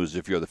good news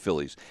if you're the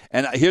Phillies.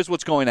 And here's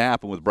what's going to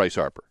happen with Bryce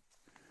Harper.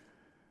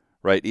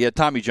 Right? He had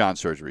Tommy John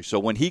surgery. So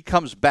when he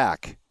comes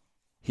back,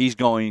 he's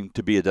going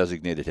to be a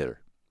designated hitter.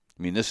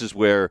 I mean, this is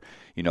where,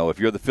 you know, if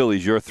you're the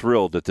Phillies, you're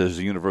thrilled that there's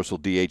a universal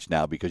DH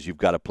now because you've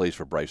got a place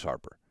for Bryce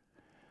Harper.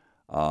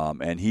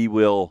 And he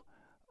will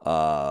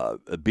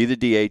be the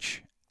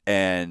DH.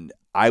 And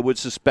I would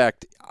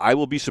suspect, I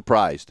will be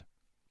surprised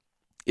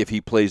if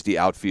he plays the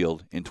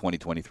outfield in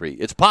 2023.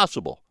 It's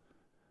possible,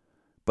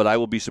 but I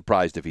will be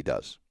surprised if he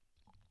does.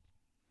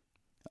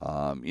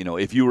 You know,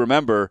 if you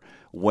remember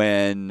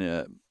when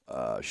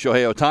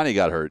Shohei Ohtani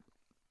got hurt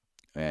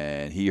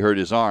and he hurt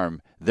his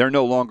arm, they're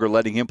no longer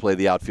letting him play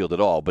the outfield at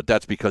all, but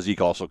that's because he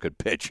also could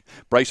pitch.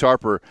 Bryce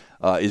Harper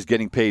is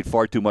getting paid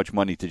far too much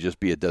money to just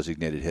be a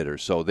designated hitter,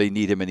 so they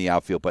need him in the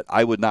outfield, but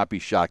I would not be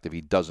shocked if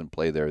he doesn't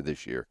play there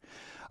this year.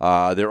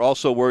 They're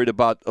also worried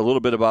a little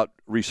bit about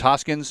Rhys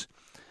Hoskins.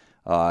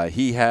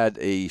 He had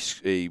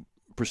a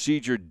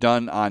procedure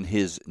done on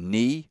his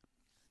knee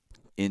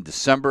in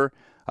December.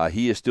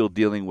 He is still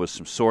dealing with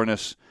some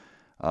soreness,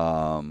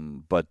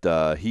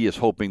 but he is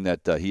hoping that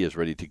he is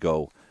ready to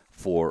go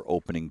for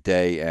opening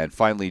day. And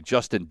finally,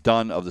 Justin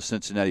Dunn of the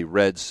Cincinnati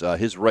Reds,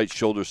 his right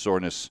shoulder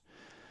soreness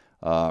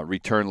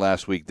returned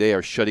last week. They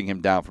are shutting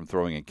him down from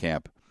throwing in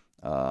camp.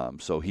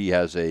 So he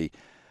has a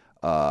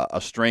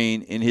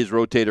strain in his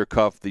rotator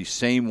cuff, the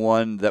same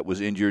one that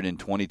was injured in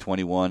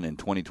 2021 and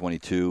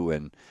 2022.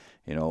 And,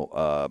 you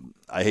know,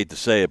 I hate to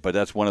say it, but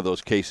that's one of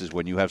those cases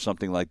when you have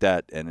something like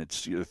that and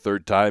it's your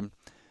third time,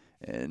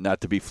 and not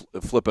to be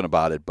flippant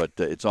about it, but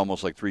it's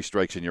almost like 3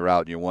 strikes and you're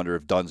out, and you wonder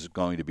if Dunn's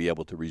going to be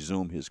able to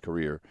resume his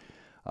career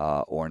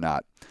or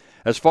not.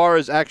 As far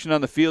as action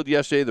on the field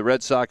yesterday, the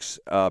Red Sox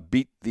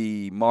beat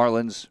the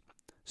Marlins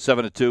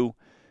 7-2.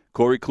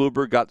 Corey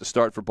Kluber got the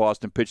start for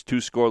Boston, pitched 2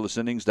 scoreless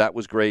innings. That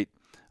was great.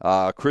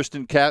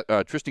 Tristan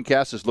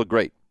Casas looked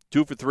great.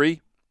 2 for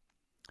 3.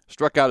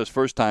 Struck out his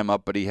first time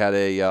up, but he had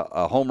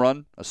a home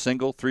run, a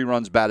single, 3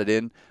 runs batted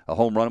in. A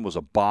home run was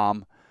a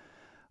bomb.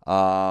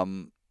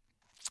 And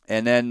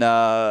then,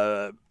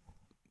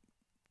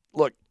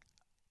 look,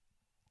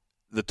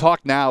 the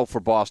talk now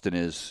for Boston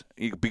is,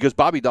 because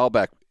Bobby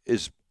Dahlbeck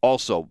is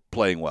also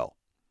playing well,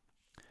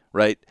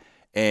 right?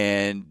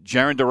 And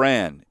Jarren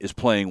Duran is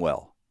playing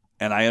well.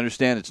 And I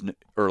understand it's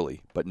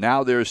early, but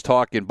now there's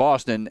talk in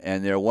Boston,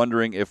 and they're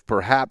wondering if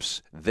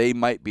perhaps they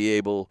might be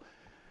able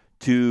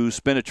to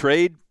spin a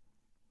trade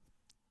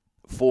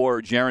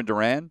for Jarren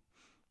Duran.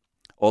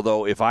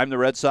 Although if I'm the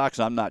Red Sox,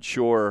 I'm not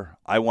sure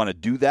I want to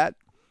do that.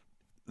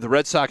 The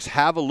Red Sox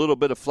have a little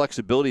bit of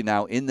flexibility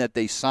now in that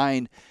they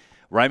signed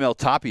Raimel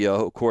Tapia,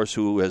 of course,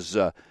 who has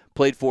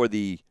played for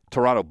the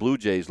Toronto Blue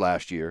Jays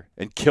last year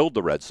and killed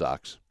the Red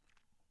Sox.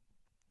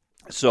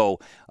 So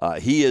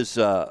he is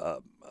a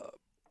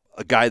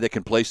guy that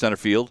can play center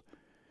field.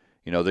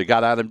 You know, they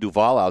got Adam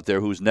Duvall out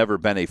there who's never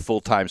been a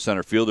full-time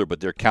center fielder,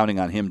 but they're counting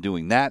on him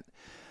doing that.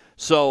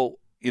 So,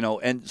 you know,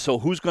 and so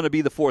who's going to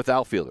be the 4th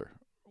outfielder?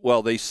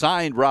 Well, they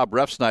signed Rob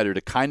Refsnyder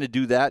to kind of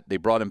do that. They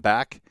brought him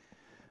back.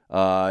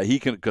 He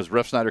can, because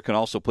Refsnyder can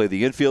also play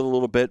the infield a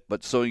little bit.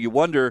 But so you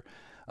wonder,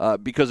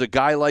 because a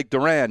guy like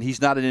Duran,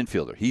 he's not an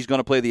infielder. He's going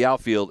to play the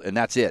outfield, and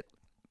that's it.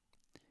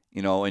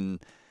 You know, and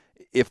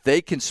if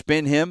they can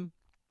spin him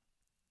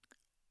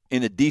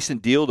in a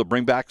decent deal to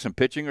bring back some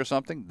pitching or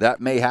something, that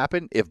may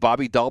happen. If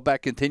Bobby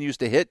Dahlbeck continues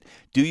to hit,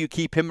 do you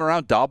keep him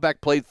around? Dahlbeck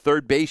played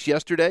third base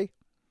yesterday.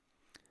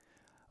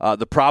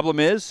 The problem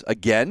is,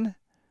 again,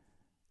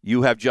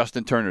 you have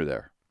Justin Turner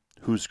there,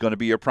 who's going to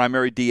be your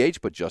primary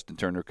DH, but Justin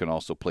Turner can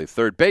also play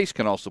third base,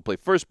 can also play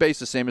first base,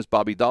 the same as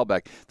Bobby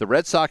Dahlbeck. The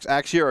Red Sox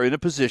actually are in a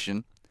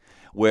position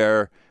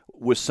where,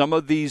 with some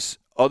of these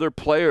other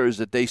players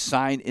that they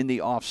signed in the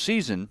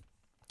offseason,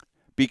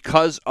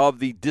 because of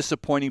the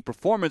disappointing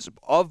performance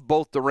of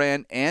both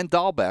Duran and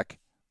Dahlbeck,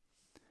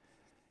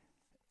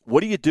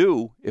 what do you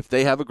do if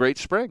they have a great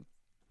spring?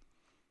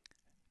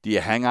 Do you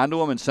hang on to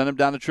them and send them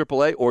down to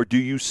AAA, or do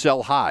you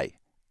sell high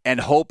and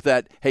hope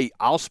that, hey,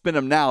 I'll spin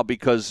them now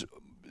because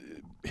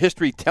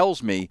history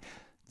tells me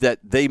that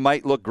they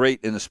might look great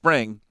in the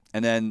spring,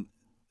 and then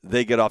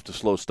they get off to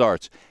slow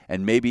starts.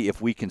 And maybe if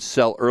we can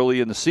sell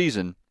early in the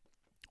season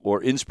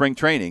or in spring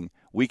training,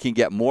 we can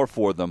get more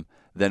for them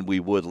than we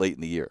would late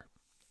in the year.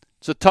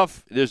 It's a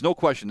tough. There's no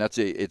question. It's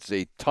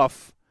a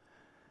tough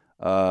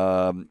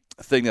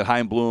thing that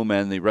Chaim Bloom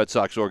and the Red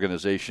Sox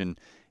organization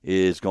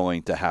is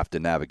going to have to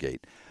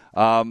navigate.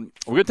 We're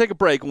going to take a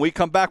break. When we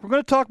come back, we're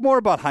going to talk more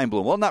about Chaim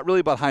Bloom. Well, not really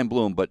about Chaim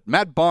Bloom, but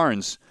Matt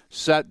Barnes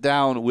sat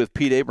down with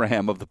Pete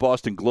Abraham of the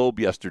Boston Globe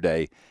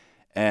yesterday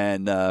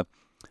and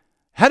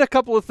had a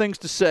couple of things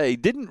to say.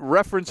 Didn't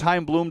reference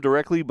Chaim Bloom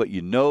directly, but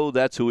you know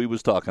that's who he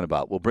was talking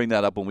about. We'll bring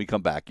that up when we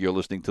come back. You're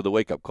listening to The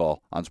Wake Up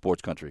Call on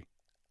Sports Country.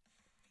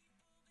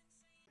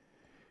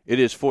 It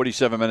is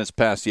 47 minutes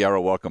past the hour.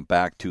 Welcome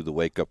back to the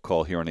Wake Up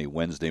Call here on a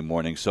Wednesday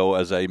morning. So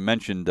as I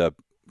mentioned,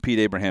 Pete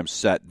Abraham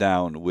sat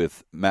down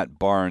with Matt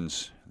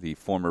Barnes, the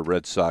former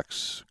Red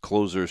Sox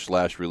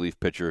closer/relief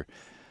pitcher.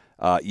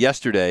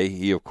 Yesterday,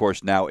 he, of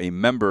course, now a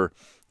member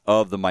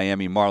of the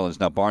Miami Marlins.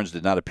 Now, Barnes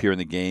did not appear in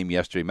the game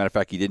yesterday. Matter of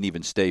fact, he didn't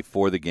even stay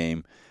for the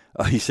game.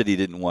 He said he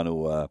didn't want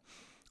to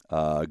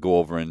go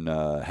over and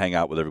hang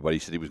out with everybody. He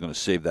said he was going to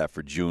save that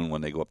for June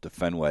when they go up to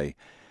Fenway.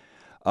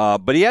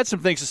 But he had some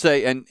things to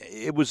say, and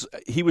he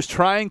was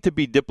trying to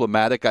be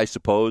diplomatic, I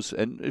suppose,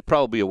 and it's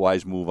probably a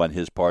wise move on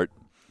his part.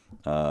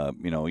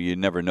 You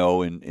never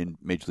know in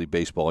Major League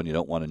Baseball, and you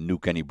don't want to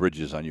nuke any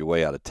bridges on your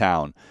way out of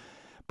town.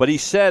 But he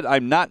said,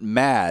 I'm not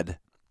mad,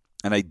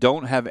 and I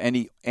don't have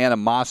any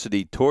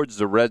animosity towards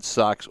the Red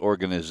Sox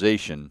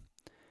organization,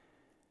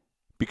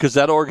 because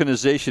that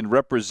organization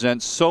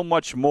represents so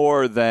much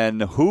more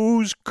than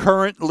who's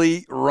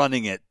currently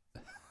running it.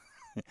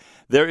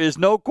 There is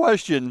no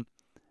question.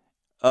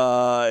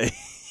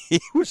 He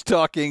was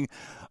talking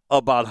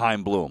about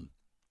Chaim Bloom.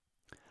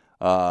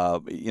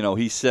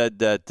 He said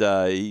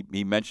that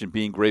he mentioned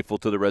being grateful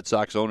to the Red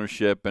Sox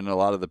ownership and a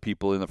lot of the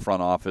people in the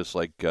front office,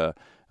 like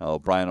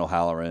Brian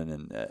O'Halloran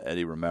and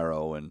Eddie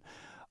Romero,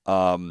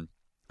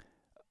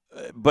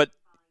 but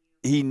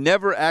he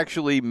never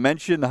actually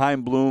mentioned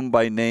Chaim Bloom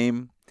by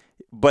name.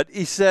 But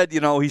he said,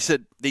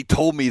 they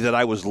told me that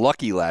I was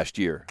lucky last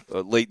year,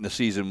 late in the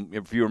season.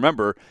 If you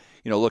remember,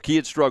 look, he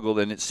had struggled,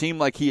 and it seemed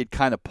like he had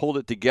kind of pulled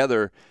it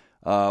together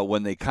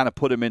when they kind of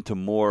put him into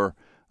more,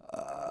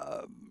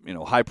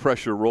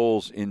 high-pressure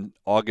roles in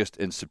August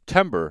and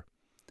September.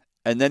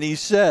 And then he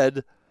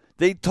said,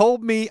 they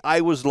told me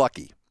I was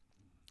lucky.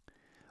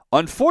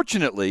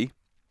 Unfortunately,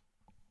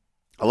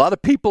 a lot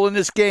of people in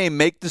this game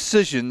make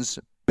decisions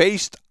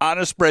based on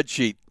a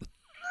spreadsheet.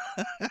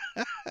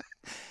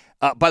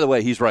 By the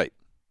way, he's right.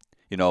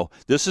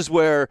 This is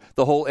where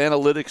the whole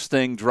analytics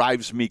thing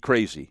drives me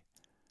crazy.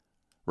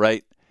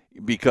 Right?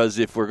 Because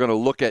if we're going to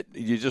look at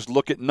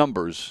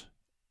numbers,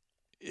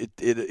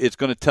 it's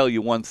going to tell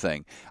you one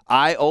thing.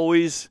 I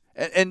always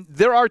And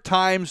there are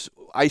times,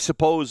 I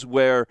suppose,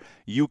 where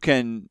you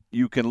can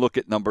look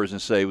at numbers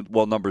and say,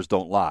 well, numbers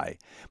don't lie.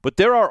 But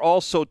there are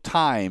also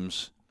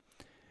times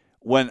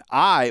when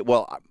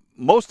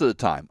most of the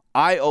time,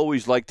 I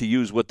always like to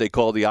use what they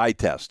call the eye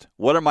test.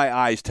 What are my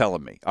eyes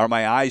telling me? Are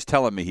my eyes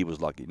telling me he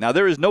was lucky? Now,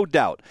 there is no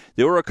doubt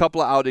there were a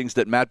couple of outings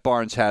that Matt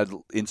Barnes had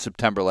in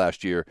September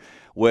last year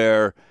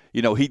where,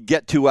 he'd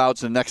get 2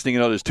 outs, and the next thing you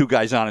know, there's 2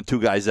 guys on and 2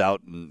 guys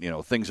out, and,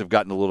 things have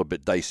gotten a little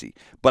bit dicey.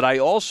 But I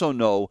also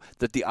know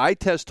that the eye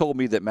test told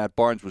me that Matt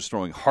Barnes was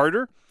throwing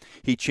harder.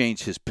 He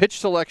changed his pitch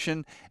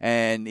selection,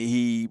 and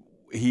he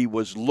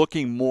was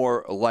looking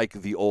more like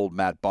the old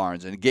Matt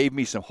Barnes, and it gave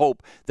me some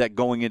hope that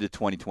going into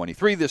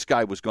 2023, this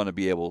guy was going to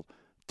be able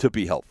to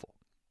be helpful.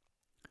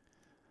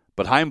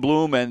 But Chaim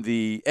Bloom and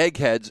the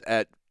Eggheads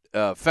at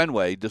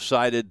Fenway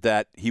decided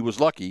that he was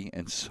lucky,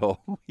 and so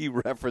he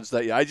referenced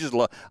that. I just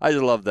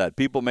love that.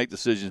 People make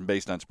decisions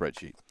based on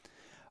spreadsheet.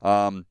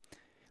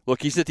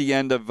 Look, he's at the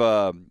end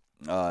of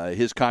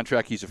his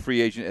contract. He's a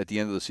free agent at the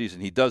end of the season.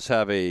 He does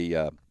have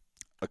a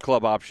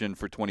club option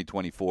for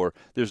 2024.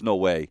 There's no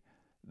way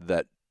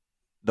that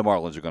the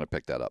Marlins are going to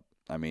pick that up.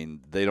 I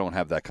mean, they don't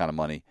have that kind of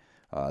money.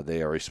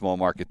 They are a small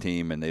market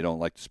team, and they don't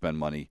like to spend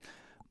money.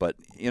 But,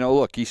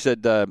 look, he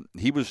said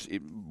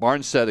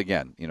Barnes said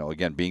again,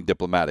 being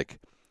diplomatic,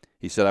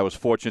 he said, I was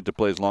fortunate to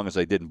play as long as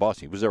I did in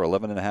Boston. He was there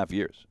 11 and a half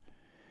years.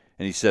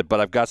 And he said, but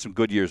I've got some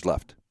good years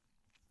left.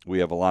 We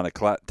have a lot of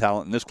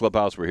talent in this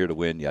clubhouse. We're here to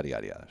win, yada,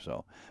 yada, yada.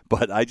 So,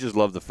 but I just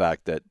love the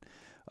fact that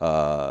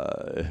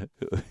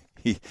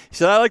he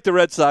said, I like the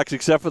Red Sox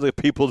except for the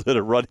people that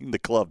are running the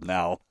club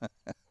now.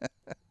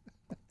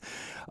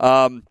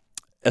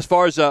 As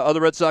far as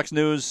other Red Sox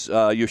news,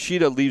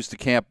 Yoshida leaves the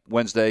camp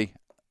Wednesday.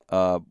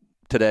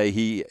 Today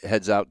he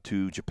heads out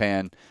to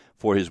Japan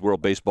for his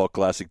World Baseball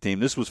Classic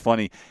team. This was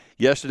funny.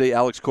 Yesterday,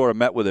 Alex Cora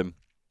met with him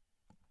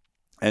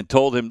and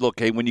told him, look,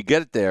 hey, when you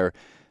get it there,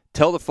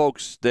 tell the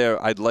folks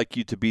there I'd like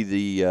you to be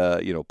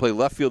the, play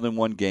left field in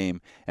one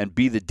game and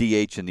be the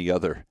DH in the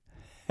other.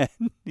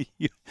 And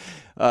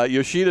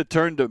Yoshida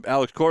turned to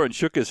Alex Cora and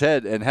shook his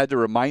head and had to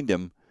remind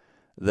him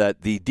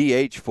that the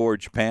DH for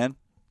Japan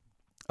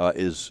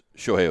is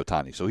Shohei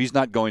Ohtani. So he's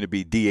not going to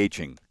be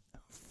DHing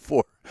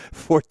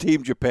for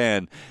Team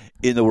Japan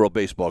in the World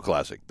Baseball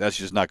Classic. That's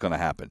just not going to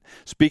happen.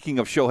 Speaking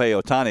of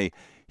Shohei Ohtani,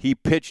 he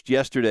pitched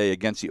yesterday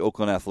against the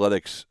Oakland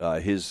Athletics,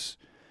 his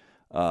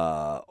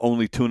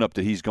only tune-up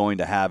that he's going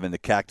to have in the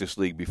Cactus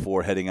League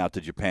before heading out to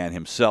Japan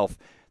himself.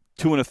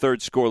 2 1/3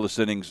 scoreless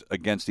innings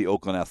against the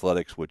Oakland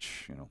Athletics,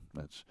 which,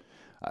 that's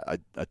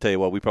I tell you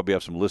what, we probably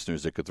have some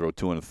listeners that could throw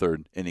 2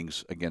 1/3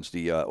 innings against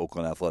the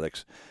Oakland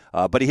Athletics.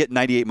 But he hit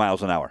 98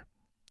 miles an hour.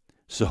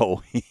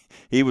 So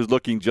he was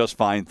looking just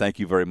fine, thank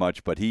you very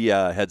much. But he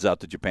heads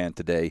out to Japan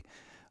today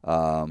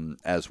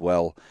as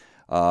well.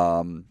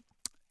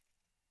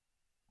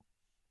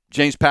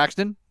 James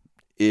Paxton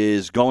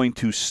is going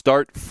to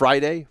start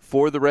Friday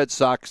for the Red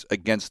Sox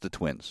against the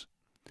Twins.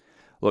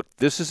 Look,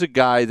 this is a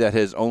guy that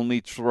has only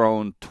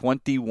thrown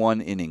 21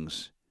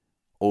 innings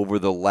over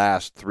the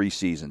last 3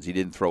 seasons. He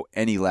didn't throw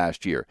any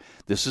last year.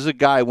 This is a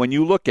guy, when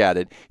you look at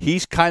it,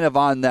 he's kind of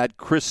on that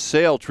Chris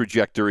Sale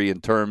trajectory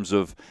in terms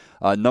of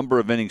number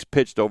of innings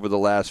pitched over the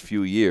last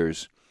few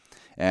years.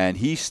 And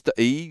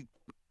he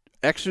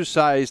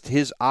exercised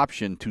his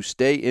option to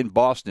stay in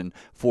Boston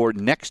for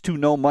next to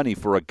no money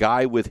for a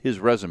guy with his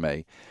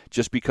resume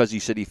just because he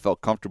said he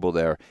felt comfortable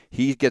there.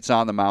 He gets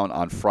on the mound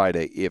on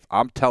Friday. If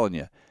I'm telling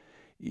you,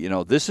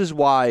 this is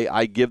why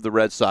I give the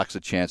Red Sox a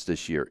chance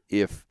this year.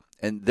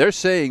 And they're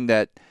saying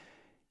that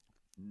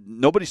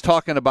nobody's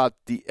talking about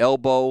the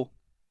elbow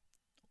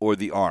or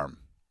the arm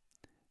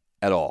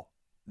at all.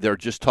 They're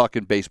just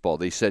talking baseball.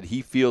 They said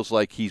he feels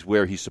like he's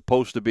where he's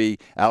supposed to be.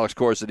 Alex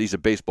Cora said he's a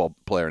baseball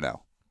player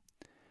now.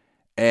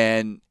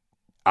 And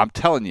I'm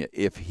telling you,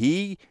 if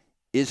he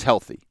is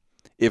healthy,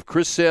 if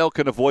Chris Sale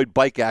can avoid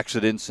bike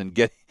accidents and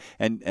get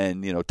and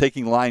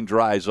taking line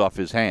drives off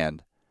his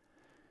hand,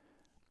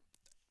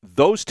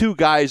 those 2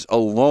 guys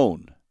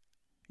alone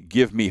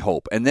give me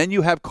hope. And then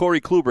you have Corey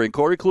Kluber, and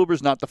Corey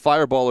Kluber's not the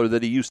fireballer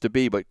that he used to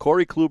be, but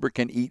Corey Kluber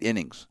can eat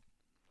innings.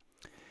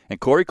 And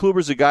Corey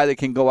Kluber's a guy that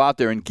can go out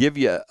there and give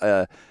you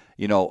a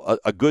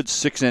good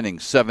 6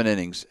 innings, 7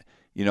 innings,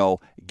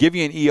 give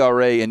you an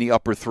ERA in the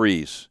upper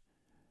 3s,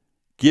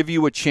 give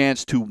you a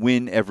chance to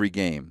win every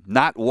game,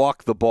 not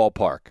walk the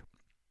ballpark.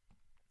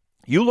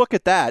 You look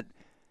at that,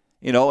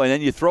 and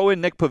then you throw in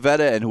Nick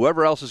Pivetta and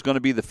whoever else is going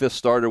to be the 5th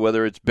starter,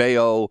 whether it's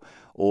Bayo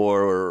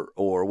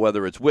or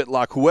whether it's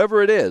Whitlock,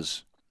 whoever it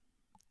is,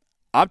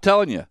 I'm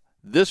telling you,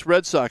 this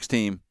Red Sox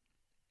team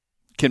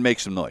can make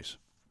some noise.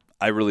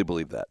 I really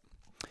believe that.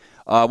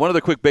 One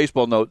other quick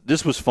baseball note.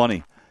 This was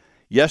funny.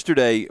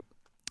 Yesterday,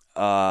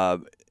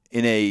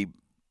 in a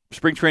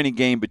spring training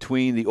game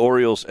between the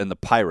Orioles and the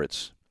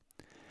Pirates,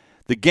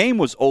 the game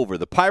was over.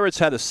 The Pirates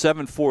had a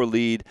 7-4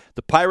 lead.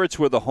 The Pirates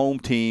were the home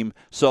team.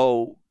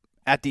 So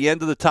at the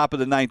end of the top of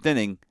the 9th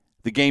inning,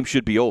 the game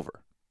should be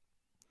over.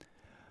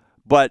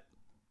 But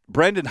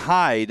Brendan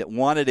Hyde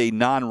wanted a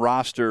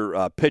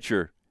non-roster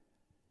pitcher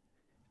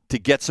to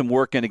get some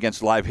work in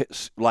against live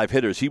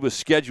hitters. He was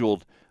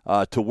scheduled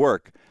to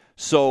work.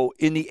 So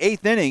in the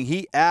 8th inning,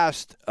 he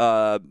asked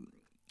the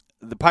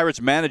Pirates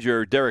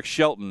manager, Derek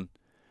Shelton,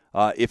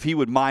 if he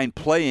would mind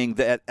playing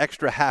that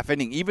extra half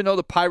inning, even though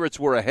the Pirates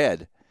were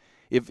ahead,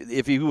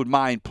 if he would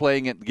mind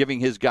playing it,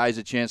 giving his guys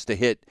a chance to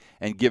hit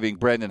and giving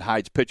Brandon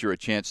Hyde's pitcher a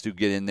chance to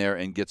get in there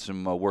and get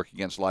some work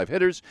against live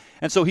hitters.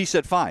 And so he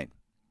said, fine.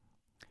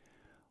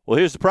 Well,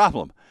 here's the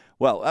problem.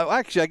 Well,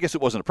 actually, I guess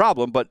it wasn't a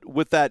problem, but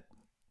with that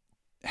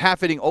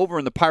half inning over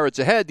and the Pirates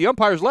ahead, the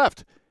umpires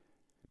left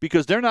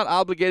because they're not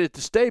obligated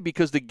to stay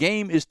because the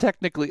game is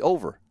technically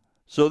over.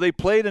 So they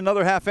played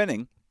another half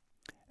inning,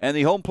 and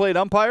the home plate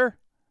umpire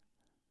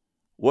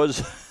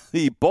was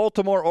the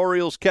Baltimore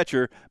Orioles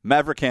catcher,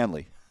 Maverick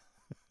Hanley.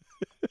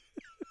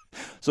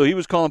 So he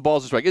was calling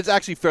balls to strike. It's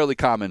actually fairly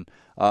common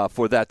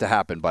for that to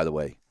happen, by the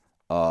way.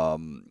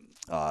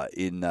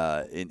 In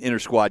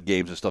inter-squad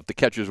games and stuff, the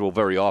catchers will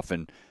very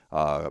often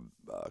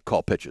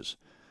call pitches.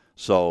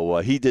 So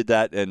he did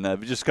that, and it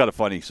was just kind of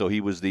funny. So he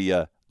was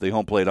the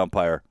home plate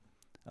umpire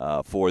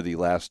for the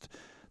last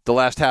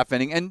half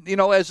inning. And,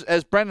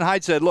 as Brandon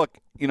Hyde said, look,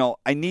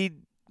 I need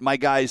my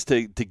guys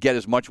to get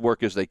as much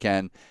work as they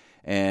can.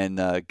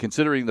 And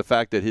considering the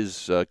fact that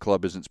his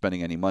club isn't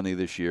spending any money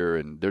this year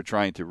and they're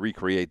trying to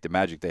recreate the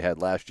magic they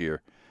had last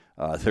year,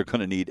 they're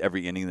going to need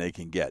every inning they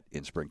can get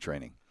in spring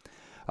training.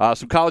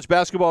 Some college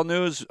basketball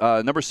news.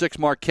 Number 6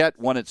 Marquette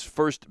won its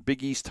first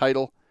Big East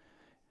title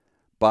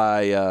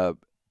by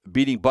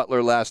beating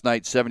Butler last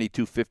night,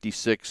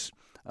 72-56.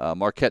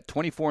 Marquette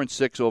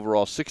 24-6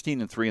 overall,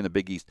 16-3 in the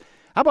Big East.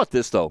 How about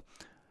this, though?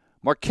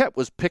 Marquette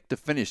was picked to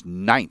finish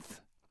 9th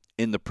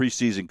in the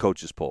preseason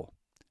coaches poll.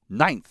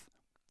 9th.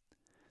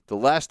 The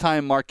last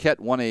time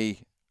Marquette won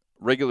a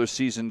regular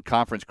season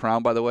conference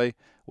crown, by the way,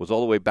 was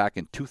all the way back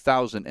in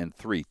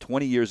 2003,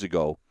 20 years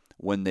ago,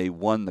 when they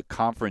won the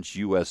Conference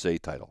USA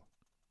title.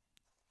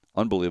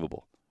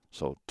 Unbelievable.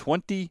 So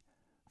 24-6,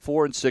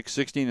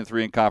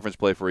 16-3 in conference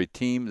play for a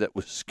team that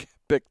was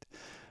picked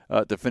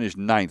to finish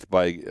 9th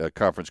by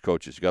conference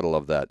coaches. You got to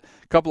love that.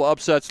 A couple of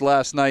upsets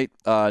last night.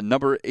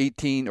 Number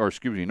 15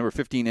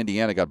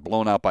 Indiana got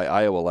blown out by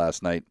Iowa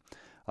last night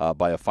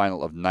by a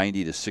final of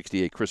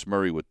 90-68. Chris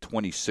Murray with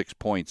 26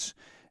 points,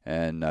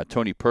 and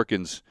Tony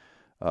Perkins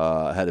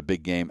had a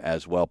big game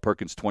as well.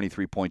 Perkins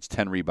 23 points,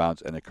 10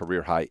 rebounds, and a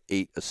career-high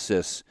 8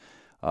 assists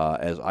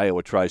as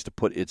Iowa tries to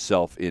put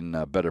itself in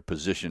a better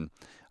position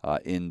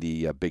in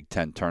the Big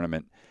Ten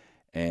tournament.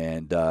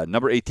 And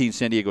number 18,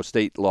 San Diego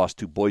State lost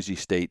to Boise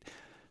State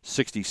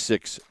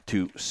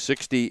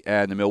 66-60.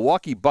 And the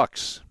Milwaukee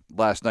Bucks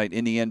last night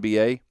in the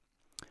NBA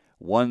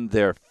won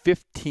their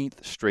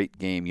 15th straight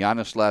game.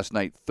 Giannis last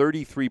night,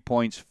 33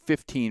 points,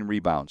 15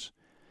 rebounds.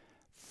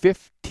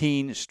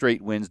 15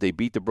 straight wins. They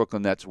beat the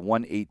Brooklyn Nets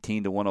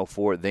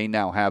 118-104. They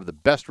now have the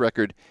best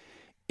record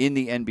in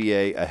the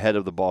NBA ahead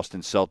of the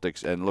Boston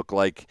Celtics and look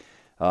like,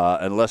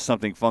 unless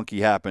something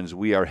funky happens,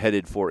 we are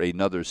headed for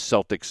another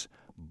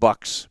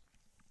Celtics-Bucks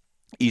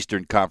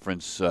Eastern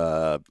Conference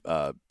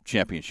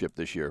championship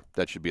this year.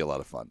 That should be a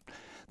lot of fun.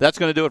 That's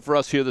going to do it for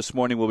us here this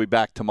morning. We'll be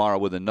back tomorrow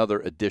with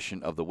another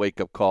edition of the Wake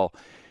Up Call.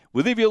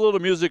 We'll leave you a little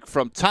music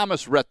from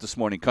Thomas Rhett this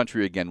morning,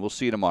 Country Again. We'll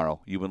see you tomorrow.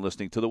 You've been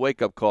listening to the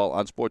Wake Up Call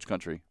on Sports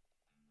Country.